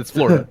 it's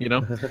Florida,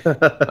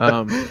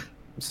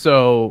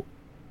 So,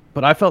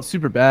 but I felt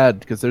super bad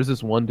because there's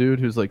this one dude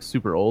who's like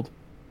super old,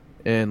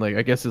 and like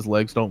I guess his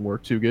legs don't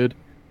work too good,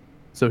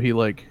 so he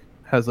like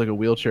has like a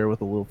wheelchair with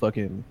a little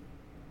fucking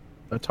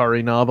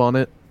Atari knob on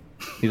it.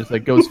 He just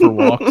like goes for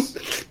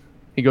walks.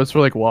 He goes for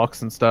like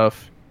walks and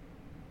stuff,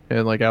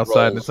 and like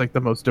outside. And it's like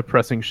the most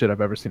depressing shit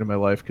I've ever seen in my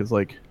life, because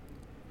like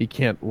he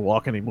can't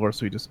walk anymore,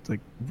 so he just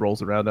like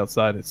rolls around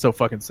outside. It's so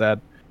fucking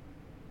sad.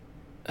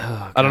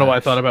 Oh, I don't know why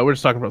I thought about. We're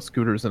just talking about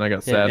scooters, and I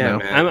got sad now.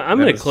 Man. I'm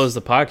gonna close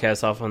the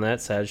podcast off on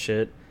that sad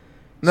shit.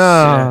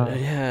 No.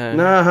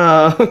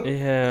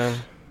 Yeah.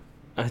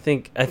 I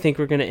think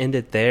we're gonna end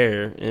it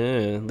there.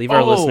 Leave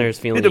our listeners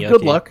feeling yucky.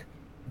 Good luck.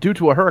 Due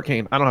to a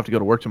hurricane, I don't have to go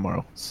to work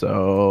tomorrow.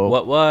 So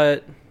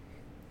what?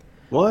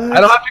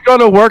 I don't have to go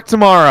to work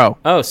tomorrow.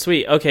 Oh,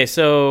 sweet. Okay,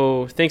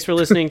 so thanks for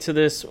listening to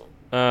this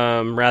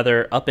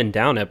rather up and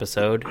down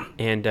episode,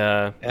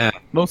 and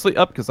mostly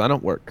up because I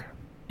don't work.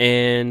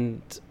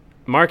 And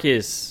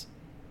Marcus,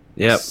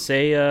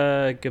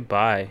 say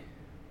goodbye.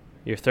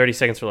 You're 30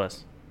 seconds or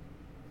less.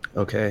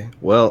 Okay.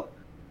 Well,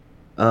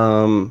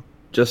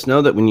 just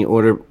know that when you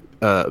order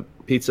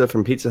pizza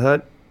from Pizza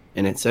Hut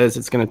and it says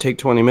it's going to take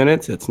 20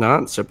 minutes, it's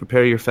not. So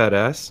prepare your fat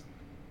ass.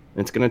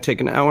 It's going to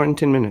take an hour and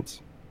 10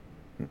 minutes.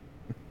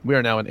 We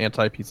are now an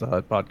anti-Pizza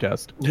Hut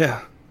podcast.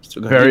 Yeah.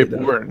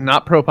 We're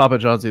not pro Papa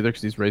John's either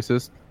because he's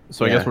racist.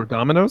 So I guess we're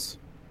Domino's.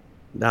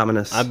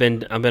 Domino's. I've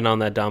been on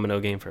that Domino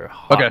game for a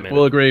hot minute.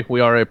 We'll agree. We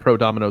are a pro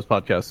Domino's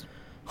podcast.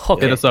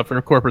 Okay. Hit us up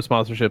for corporate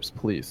sponsorships,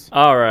 please.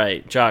 All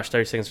right, Josh,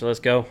 30 seconds for let's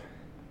go.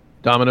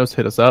 Domino's,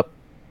 hit us up.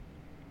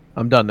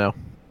 I'm done now.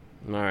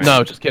 All right.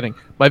 No, just kidding.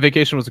 My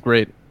vacation was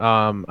great.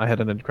 I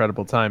had an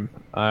incredible time.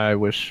 I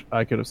wish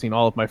I could have seen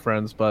all of my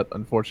friends, but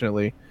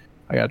unfortunately,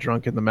 I got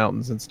drunk in the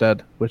mountains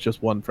instead with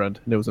just one friend,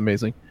 and it was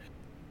amazing.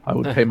 I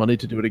would pay money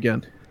to do it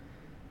again.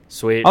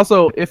 Sweet.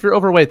 Also, if you're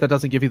overweight, that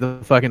doesn't give you the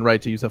fucking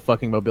right to use a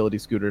fucking mobility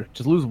scooter.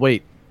 Just lose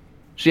weight.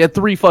 She had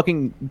 3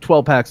 fucking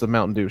 12 packs of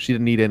Mountain Dew. She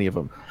didn't need any of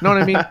them. You know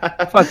what I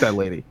mean? Fuck that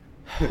lady.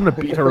 I'm gonna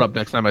beat her up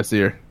next time I see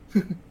her.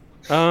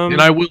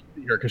 And I will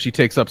see her because she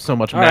takes up so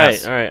much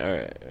mass. All right.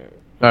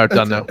 All right,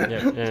 done now.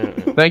 Yeah.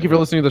 Thank you for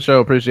listening to the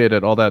show. Appreciate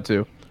it. All that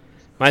too.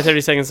 My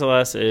 30 seconds or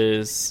less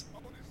is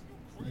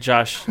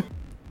Josh.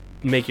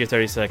 Make your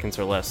 30 seconds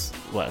or less.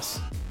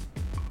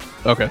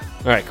 Okay.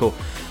 All right, cool.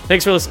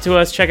 Thanks for listening to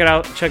us. Check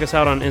us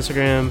out on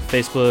Instagram,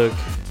 Facebook,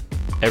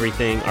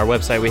 everything. Our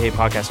website,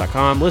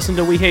 wehatepodcast.com. Listen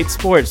to We Hate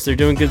Sports. They're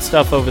doing good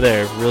stuff over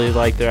there. Really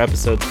like their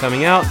episodes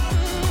coming out,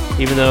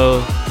 even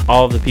though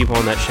all of the people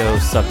on that show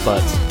suck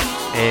butts.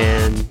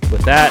 And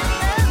with that,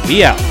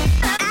 we out.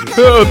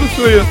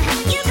 See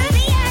ya.